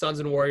 we got Suns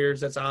and Warriors.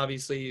 That's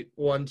obviously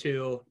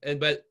 1-2.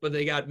 But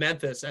they got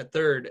Memphis at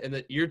third.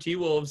 And your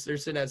T-Wolves, they're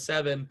sitting at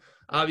 7.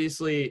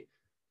 Obviously,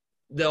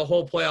 the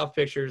whole playoff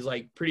picture is,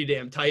 like, pretty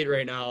damn tight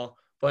right now.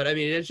 But, I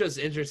mean, it's just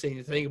interesting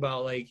to think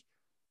about, like,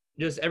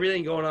 just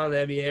everything going on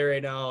in the NBA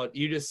right now.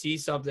 You just see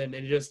something and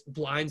it just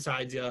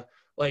blindsides you.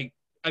 Like,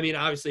 I mean,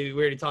 obviously, we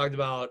already talked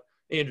about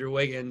Andrew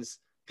Wiggins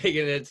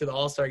making it to the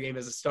All-Star game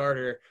as a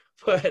starter.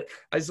 But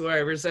I swear,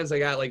 ever since I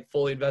got, like,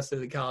 fully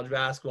invested in college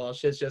basketball,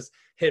 shit's just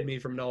hit me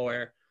from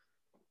nowhere.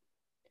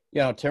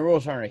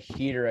 Timberwolves are on a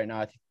heater right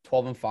now. I think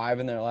 12-5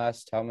 in their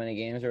last how many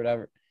games or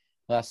whatever.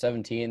 Last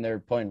 17, they're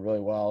playing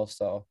really well.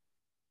 So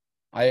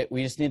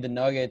we just need the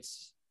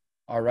Nuggets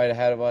are right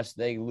ahead of us.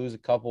 They lose a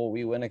couple,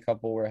 we win a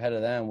couple, we're ahead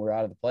of them. We're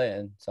out of the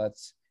play-in. So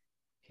that's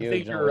huge. I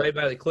think you're right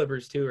by the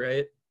Clippers too,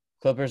 right?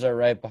 Clippers are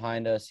right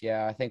behind us.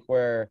 Yeah, I think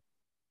we're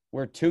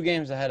 2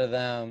 games ahead of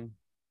them,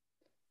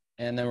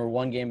 and then we're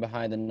 1 game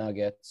behind the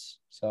Nuggets.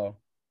 So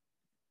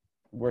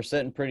we're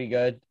sitting pretty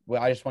good.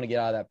 I just want to get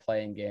out of that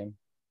play-in game.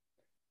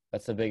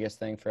 That's the biggest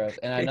thing for us.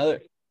 And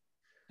if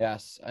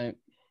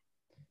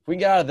we can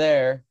get out of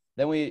there,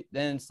 then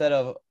instead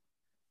of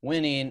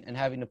winning and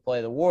having to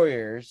play the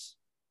Warriors,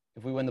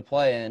 if we win the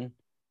play-in,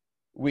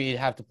 we'd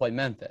have to play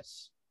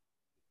Memphis.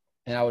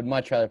 And I would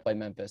much rather play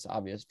Memphis,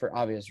 for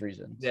obvious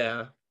reasons.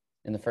 Yeah.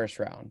 In the first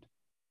round.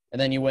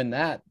 And then you win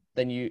that,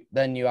 then you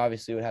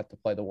obviously would have to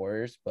play the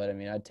Warriors, but I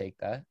mean, I'd take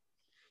that.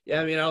 Yeah,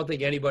 I mean, I don't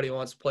think anybody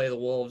wants to play the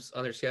Wolves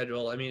on their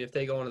schedule. I mean, if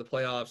they go into the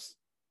playoffs,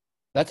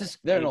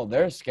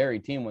 they're a scary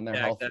team when they're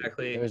healthy.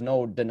 Exactly. There's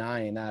no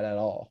denying that at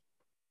all.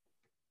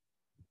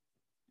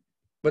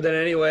 But then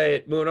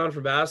anyway, moving on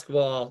from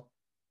basketball,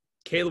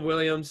 Caleb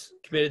Williams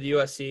committed to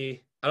USC.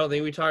 I don't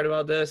think we talked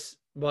about this,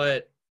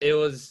 but we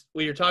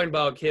were talking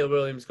about Caleb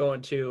Williams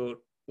going to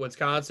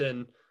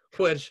Wisconsin,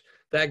 which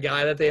that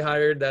guy that they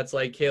hired, that's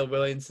like Caleb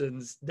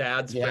Williamson's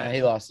dad's friend. Yeah,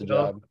 he lost the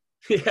job.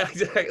 Yeah,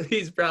 exactly.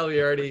 He's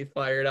probably already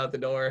fired out the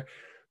door.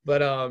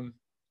 But,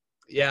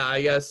 yeah,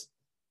 I guess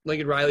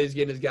Lincoln Riley's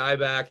getting his guy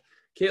back.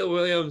 Caleb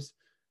Williams,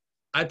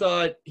 I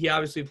thought he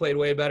obviously played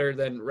way better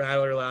than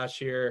Rattler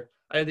last year.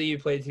 I didn't think he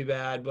played too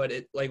bad, but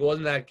it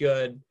wasn't that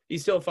good.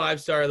 He's still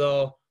 5-star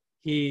though.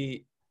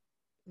 The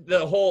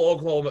whole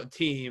Oklahoma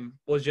team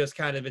was just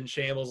kind of in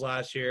shambles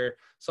last year.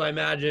 So I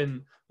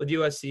imagine with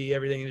USC,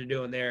 everything they're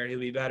doing there, he'll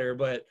be better.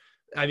 But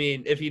I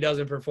mean, if he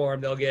doesn't perform,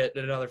 they'll get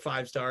another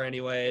 5-star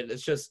anyway.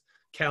 It's just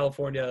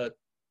California,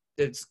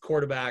 it's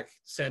quarterback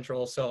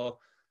central. So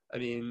I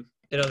mean,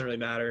 it doesn't really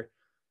matter.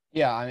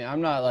 Yeah, I mean,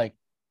 I'm not like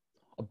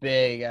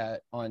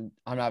I'm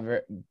not a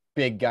very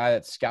big guy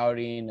that's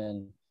scouting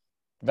and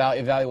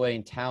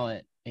evaluating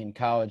talent in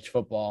college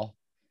football,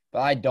 but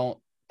I don't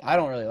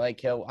really like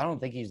him. I don't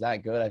think he's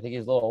that good. I think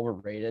he's a little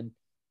overrated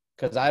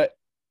because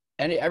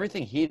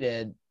everything he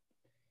did,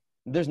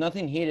 there's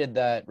nothing he did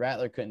that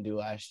Rattler couldn't do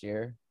last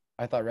year.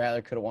 I thought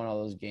Rattler could have won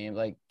all those games.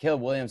 Like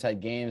Caleb Williams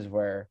had games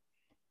where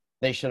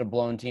they should have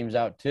blown teams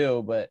out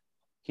too, but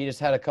he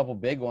just had a couple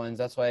big ones.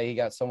 That's why he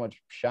got so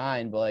much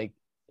shine. But like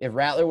if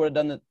Rattler would have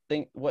done the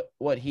thing,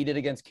 what he did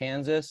against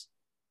Kansas,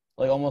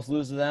 like almost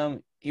lose to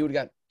them, he would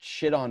have got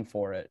shit on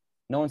for it.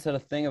 No one said a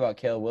thing about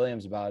Caleb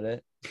Williams about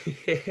it.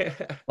 Yeah.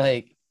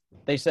 Like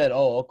they said,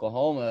 oh,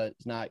 Oklahoma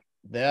is not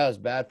 – that was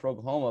bad for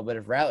Oklahoma, but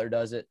if Rattler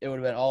does it, it would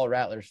have been all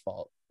Rattler's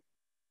fault.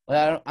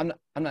 Like I'm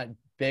not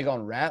big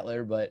on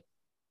Rattler, but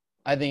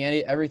I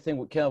think everything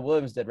what Caleb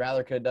Williams did,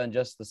 Rattler could have done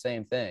just the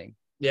same thing.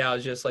 Yeah, it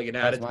was just like an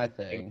attitude. That's my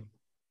thing.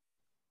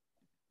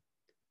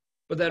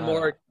 But then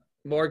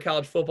more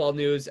college football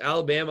news.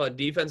 Alabama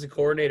defensive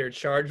coordinator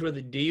charged with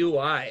a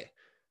DUI.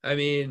 I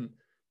mean,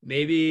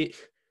 maybe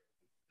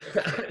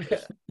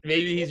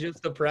he's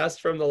just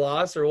depressed from the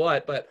loss or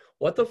what, but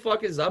what the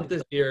fuck is up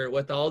this year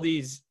with all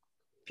these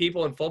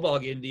people in football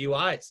getting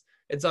DUIs?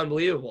 It's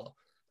unbelievable.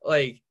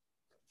 Like,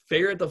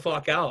 figure it the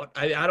fuck out.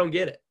 I don't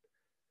get it.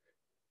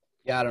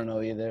 Yeah, I don't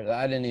know either.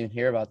 I didn't even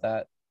hear about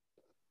that.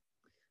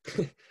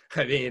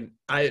 I mean,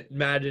 I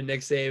imagine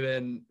Nick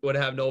Saban would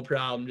have no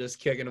problem just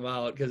kicking him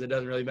out because it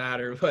doesn't really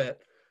matter.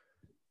 But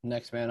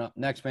next man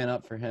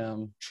up for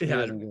him. He Yeah.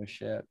 doesn't give a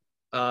shit.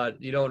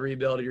 You don't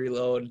rebuild, you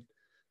reload.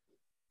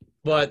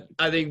 But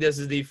I think this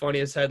is the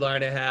funniest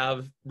headline I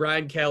have.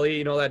 Brian Kelly,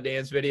 you know that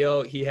dance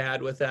video he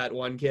had with that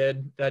one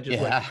kid that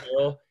just went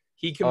viral?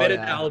 He committed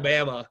to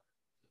Alabama.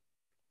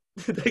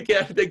 the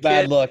kid.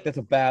 Bad look. That's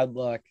a bad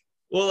look.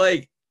 Well,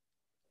 like,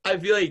 I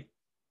feel like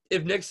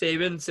if Nick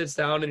Saban sits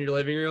down in your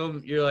living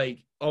room, you're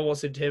like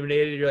almost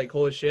intimidated. You're like,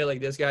 holy shit, like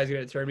this guy's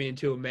going to turn me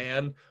into a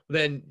man.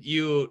 Then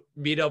you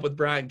meet up with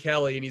Brian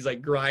Kelly and he's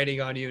like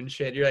grinding on you and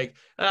shit. You're like,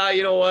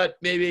 you know what?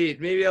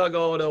 Maybe I'll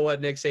go to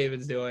what Nick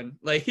Saban's doing.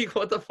 Like,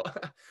 what the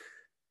fuck?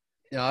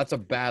 You know, that's a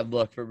bad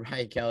look for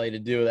Brian Kelly to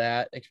do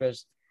that.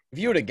 Especially if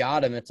you would have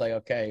got him, it's like,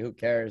 okay, who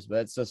cares? But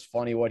it's just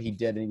funny what he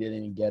did and he didn't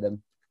even get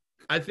him.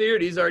 I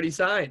figured he's already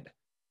signed.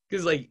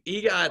 Because like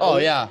he got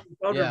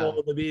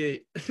comfortable to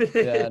be.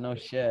 Yeah, no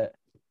shit.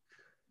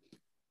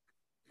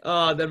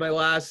 Then my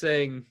last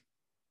thing,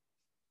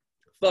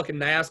 fucking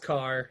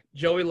NASCAR.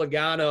 Joey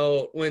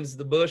Logano wins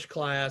the Busch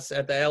class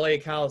at the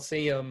LA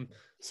Coliseum.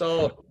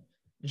 So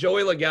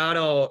Joey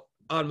Logano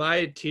on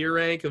my tier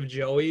rank of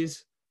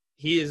Joey's,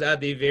 he is at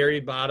the very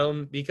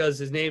bottom because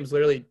his name's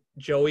literally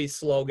Joey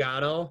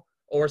Slogano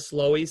or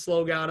Slowy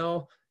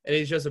Slogano, and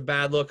he's just a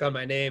bad look on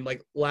my name.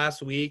 Like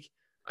last week,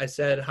 I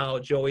said how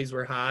Joey's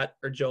were hot,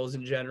 or Joe's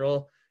in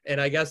general, and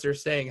I guess they're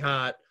staying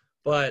hot.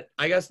 But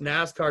I guess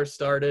NASCAR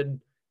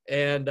started,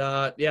 and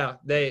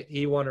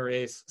he won a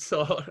race.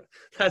 So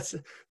that's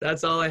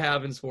all I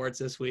have in sports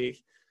this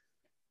week.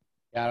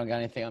 Yeah, I don't got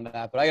anything on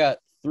that, but I got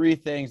 3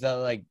 things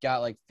that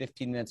got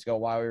 15 minutes ago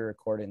while we were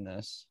recording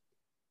this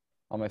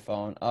on my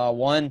phone.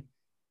 One,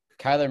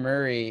 Kyler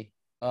Murray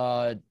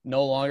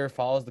no longer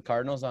follows the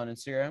Cardinals on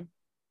Instagram.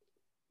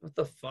 What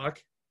the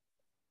fuck?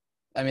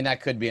 I mean,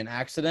 that could be an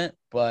accident,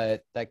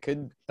 but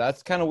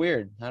that's kind of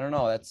weird. I don't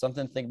know. That's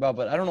something to think about,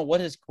 but I don't know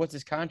what's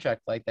his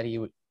contract like that he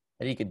would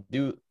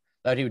do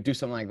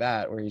something like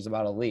that where he's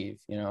about to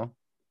leave, you know?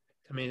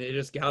 I mean, they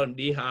just got him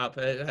D-Hop.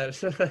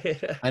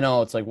 I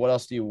know. It's like, what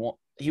else do you want?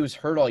 He was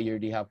hurt all year,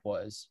 D-Hop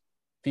was.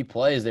 If he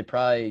plays, they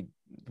probably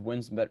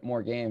win some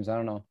more games. I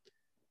don't know.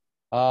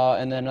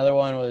 And then another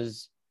one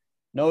was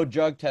no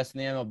drug test in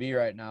the MLB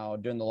right now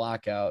during the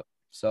lockout.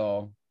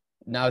 So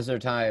now's their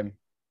time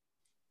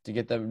to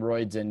get the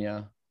roids in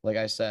you, like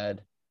I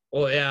said.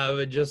 Well, yeah, I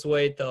would just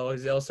wait, though.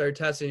 They'll start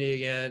testing you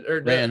again.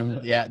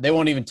 Yeah, they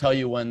won't even tell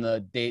you when the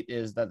date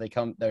is that they're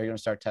going to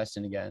start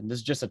testing again. This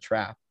is just a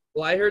trap.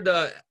 Well, I heard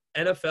the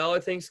NFL,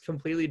 I think, is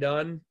completely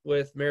done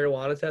with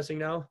marijuana testing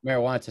now.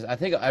 Marijuana test. I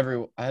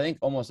think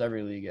almost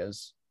every league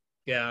is.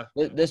 Yeah.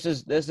 This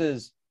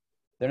is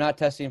they're not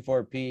testing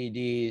for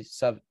PED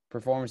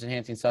performance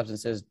enhancing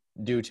substances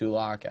due to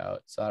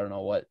lockout. So I don't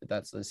know if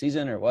that's the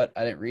season or what.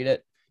 I didn't read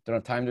it. Don't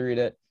have time to read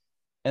it.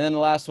 And then the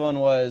last one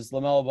was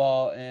LaMelo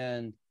Ball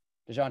and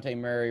DeJounte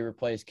Murray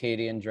replaced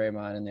KD and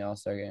Draymond in the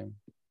All-Star game.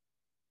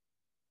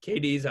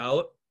 KD's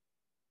out.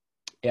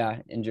 Yeah,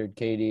 injured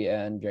KD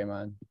and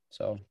Draymond.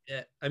 So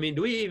yeah, I mean,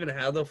 do we even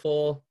have the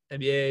full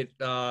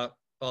NBA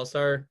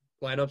All-Star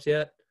lineups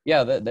yet?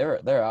 Yeah,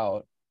 they're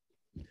out.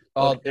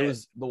 Okay. It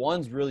was the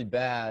one's really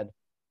bad.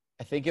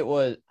 I think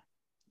the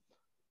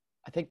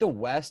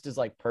West is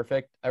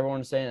perfect.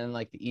 Everyone's saying, and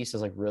the East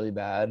is really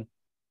bad.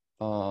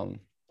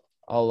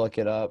 I'll look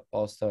it up.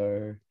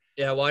 All-Star.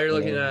 Yeah, while you're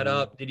looking that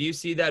up, did you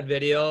see that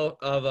video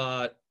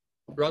of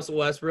Russell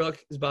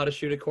Westbrook is about to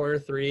shoot a corner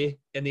 3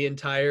 and the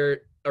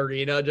entire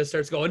arena just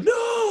starts going,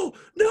 no,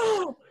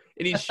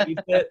 and he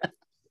shoots it.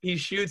 He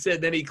shoots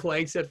it, then he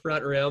clanks it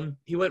front rim.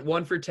 He went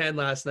 1 for 10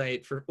 last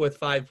night with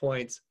 5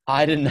 points.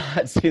 I did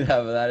not see that,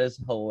 but that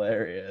is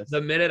hilarious. The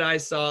minute I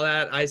saw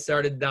that, I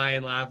started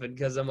dying laughing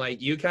because I'm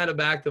like, you kind of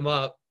backed him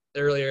up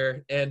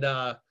earlier. And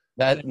I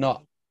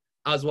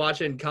was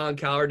watching Colin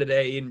Cowherd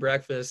today eating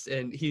breakfast,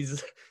 and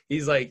he's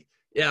like,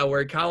 yeah,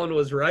 where Colin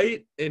was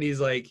right. And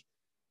he's like,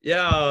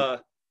 yeah,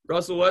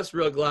 Russell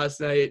Westbrook last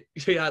night,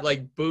 he got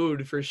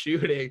booed for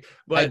shooting.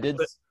 But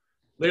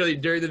literally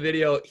during the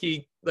video,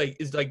 he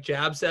is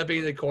jab stepping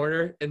in the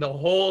corner, and the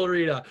whole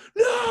arena,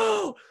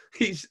 no,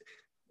 he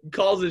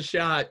calls his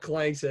shot,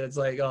 clanks it. It's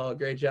like, oh,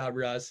 great job,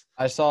 Russ.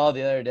 I saw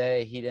the other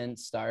day he didn't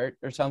start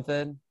or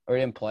something, or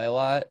he didn't play a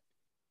lot,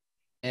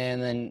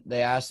 and then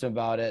they asked him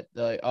about it.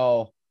 They're like,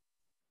 oh,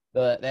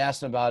 they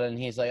asked him about it, and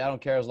he's like, I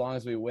don't care as long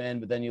as we win.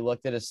 But then you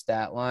looked at his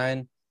stat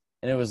line,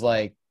 and it was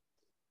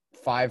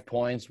 5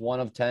 points, 1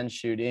 of 10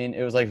 shooting.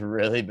 It was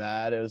really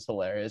bad. It was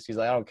hilarious. He's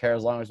like, I don't care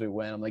as long as we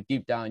win. I'm like,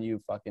 deep down,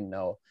 you fucking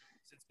know.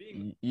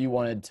 You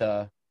wanted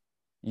to,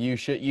 you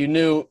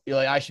knew you're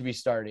I should be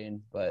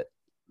starting, but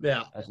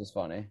yeah, that's just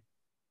funny.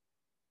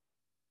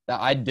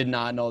 I did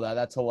not know that.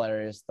 That's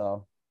hilarious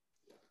though.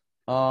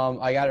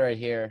 I got it right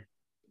here.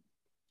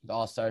 The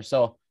All-Star.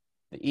 So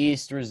the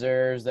East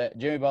reserves that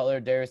Jimmy Butler,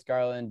 Darius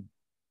Garland,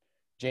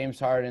 James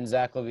Harden,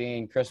 Zach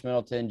LaVine, Chris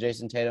Middleton,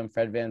 Jason Tatum,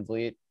 Fred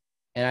VanVleet.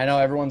 And I know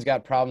everyone's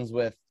got problems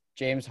with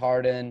James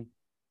Harden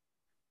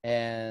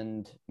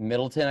and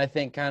Middleton, I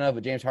think, kind of,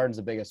 but James Harden's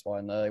the biggest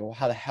one. They're like, well,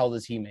 how the hell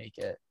does he make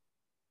it?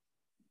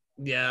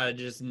 Yeah,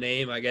 just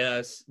name, I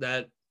guess.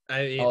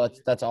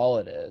 That's all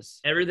it is.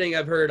 Everything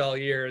I've heard all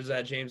year is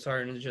that James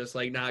Harden is just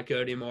not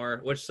good anymore,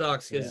 which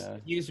sucks because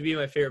he used to be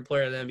my favorite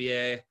player in the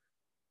NBA,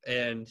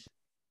 and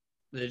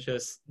it's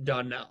just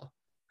done now.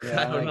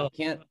 Yeah, I don't know. I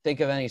can't think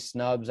of any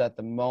snubs at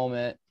the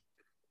moment.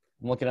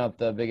 I'm looking up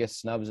the biggest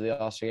snubs of the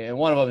All-Star game, and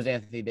one of them is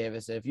Anthony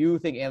Davis. If you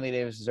think Anthony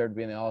Davis deserved to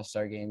be in the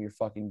All-Star game, you're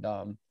fucking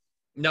dumb.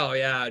 No,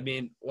 yeah. I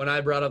mean, when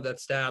I brought up that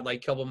stat a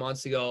couple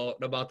months ago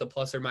about the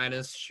plus or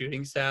minus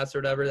shooting stats or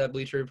whatever that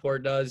Bleacher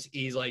Report does,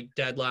 he's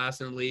dead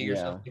last in the league or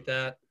something like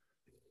that.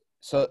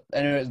 So,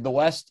 anyways, the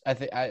West, I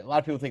think a lot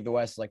of people think the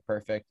West is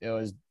perfect. It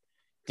was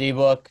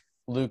D-Book,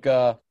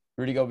 Luka,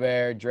 Rudy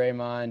Gobert,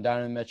 Draymond,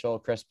 Donovan Mitchell,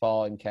 Chris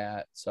Paul, and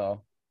Kat.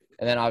 So,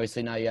 and then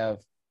obviously now you have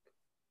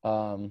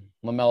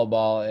LaMelo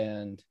Ball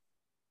and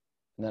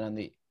then on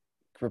the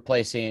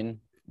replacing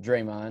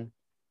Draymond,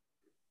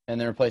 and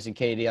then replacing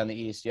KD on the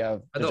East, you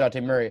have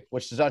DeJounte Murray,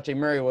 which DeJounte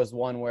Murray was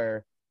one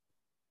where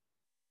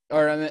 –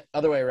 or I meant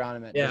other way around. I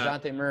meant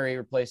DeJounte Murray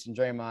replacing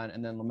Draymond,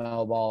 and then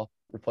LaMelo Ball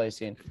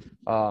replacing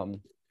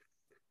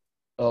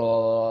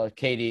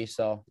KD.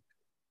 So,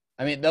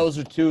 I mean, those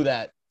are two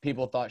that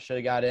people thought should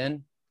have got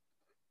in.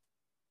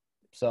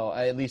 So,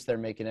 at least they're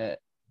making it.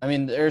 I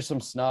mean, there's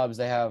some snubs.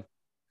 They have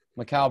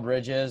Mikal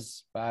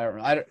Bridges. But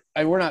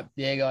we're not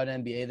big on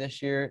NBA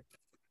this year,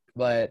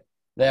 but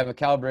they have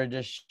Mikal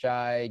Bridges,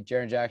 Shai,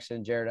 Jaren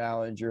Jackson, Jared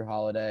Allen, Drew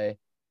Holiday,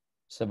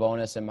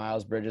 Sabonis, and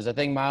Miles Bridges. I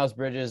think Miles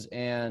Bridges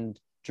and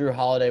Drew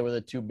Holiday were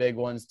the two big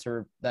ones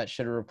that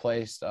should have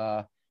replaced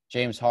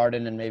James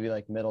Harden and maybe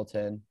like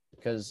Middleton,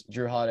 because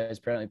Drew Holiday is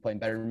apparently playing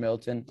better than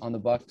Middleton on the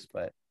Bucks.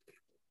 But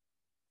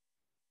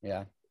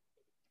yeah.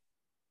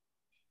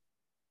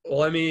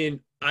 Well, I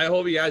mean, I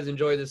hope you guys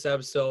enjoyed this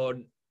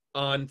episode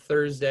on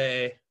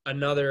Thursday.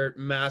 Another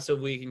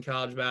massive week in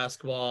college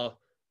basketball.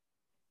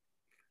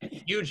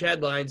 Huge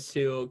headlines,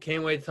 too.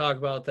 Can't wait to talk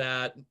about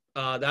that.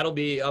 That'll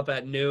be up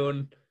at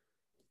noon.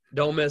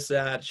 Don't miss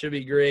that. Should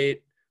be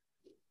great.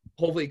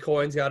 Hopefully,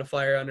 Coin's got a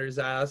fire under his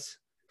ass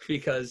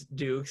because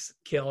Duke's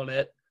killing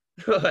it.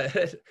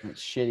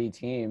 Shitty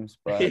teams.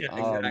 But,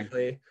 yeah,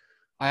 exactly.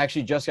 I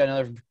actually just got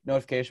another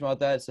notification about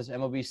that. It says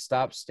MLB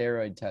stopped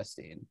steroid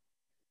testing.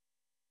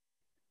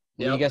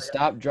 The league has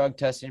stopped drug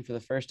testing for the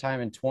first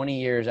time in 20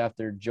 years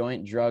after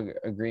joint drug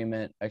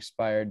agreement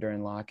expired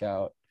during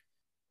lockout.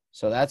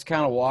 So that's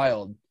kind of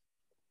wild.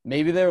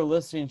 Maybe they were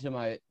listening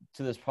to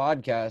this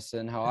podcast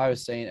and how I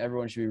was saying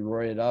everyone should be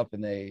roided up,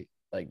 and they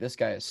like, this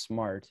guy is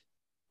smart.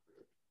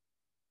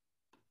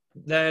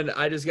 Then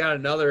I just got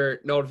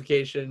another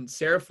notification.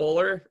 Sarah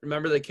Fuller,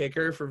 remember the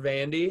kicker for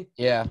Vandy?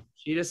 Yeah.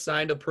 She just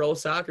signed a pro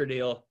soccer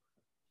deal.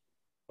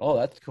 Oh,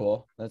 that's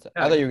cool. I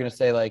thought you were going to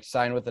say like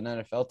sign with an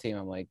NFL team.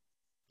 I'm like,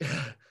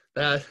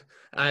 that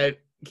I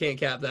can't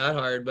cap that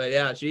hard, but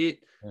yeah,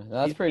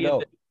 that's pretty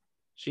dope.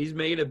 She's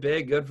made it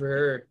big. Good for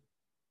her.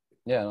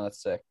 Yeah, no,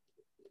 that's sick.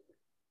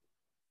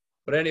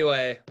 But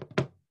anyway,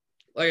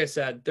 like I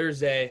said,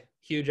 Thursday,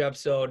 huge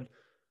episode.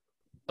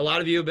 A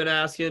lot of you have been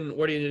asking,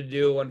 what do you need to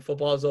do when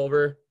football is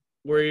over?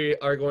 We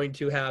are going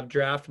to have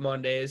draft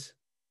Mondays.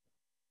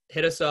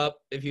 Hit us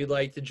up if you'd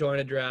like to join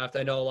a draft.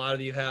 I know a lot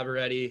of you have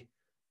already.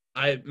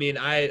 I mean,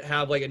 I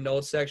have like a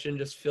notes section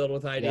just filled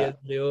with ideas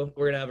to do.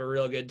 We're going to have a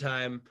real good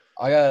time.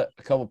 I got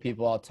a couple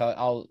people.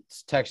 I'll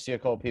text you a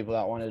couple people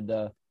that wanted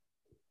to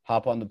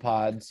hop on the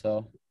pod.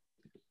 So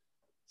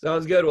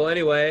sounds good. Well,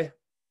 anyway,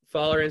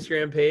 follow our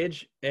Instagram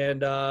page.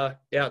 And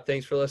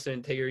thanks for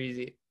listening. Take it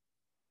easy.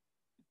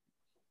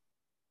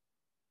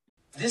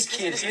 This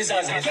kid is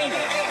a gamer.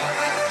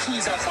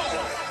 He's a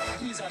follower.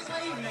 He's a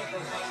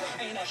playmaker.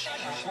 And a shot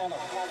caller.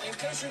 In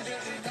case you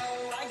didn't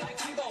know, I got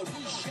keyboard.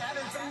 He's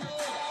shattered from low.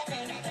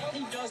 And all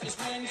he does is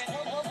win.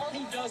 All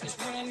he does is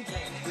win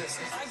games.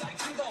 I got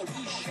keyboard.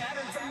 He's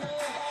shattered from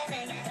low.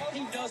 And all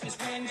he does is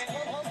win.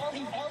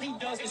 All he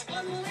does is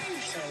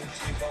unleash. So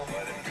keyboard,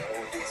 let him go.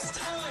 It's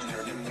time.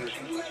 Let him play.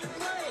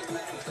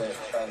 Let him play.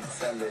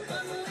 Transcend it.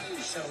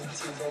 Unleash. So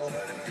keyboard,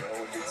 let him go.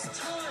 It's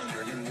time.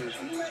 Let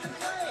him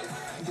play.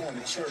 Going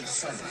to church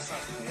Sunday.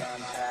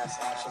 Beyond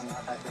past action,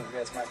 I think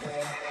that's my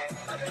plan.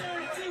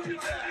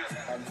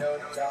 I know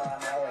John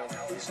Allen.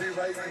 He's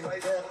rewriting the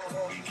book.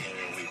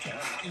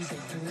 He's a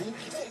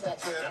unique.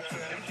 That's it.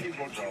 He's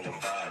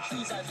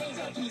a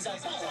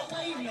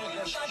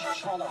playmaker, shot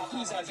caller.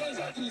 He's a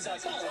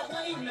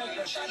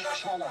playmaker, shot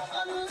caller.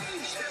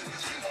 Unleash.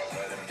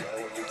 Let him go.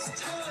 It's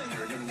time.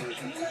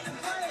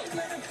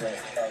 Let him play.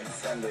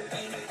 Transcend it.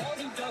 And all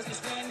he does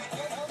is win.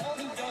 All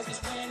he does is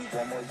win.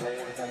 One more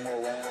day, one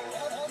more win.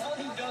 All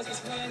he does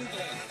is win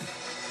games.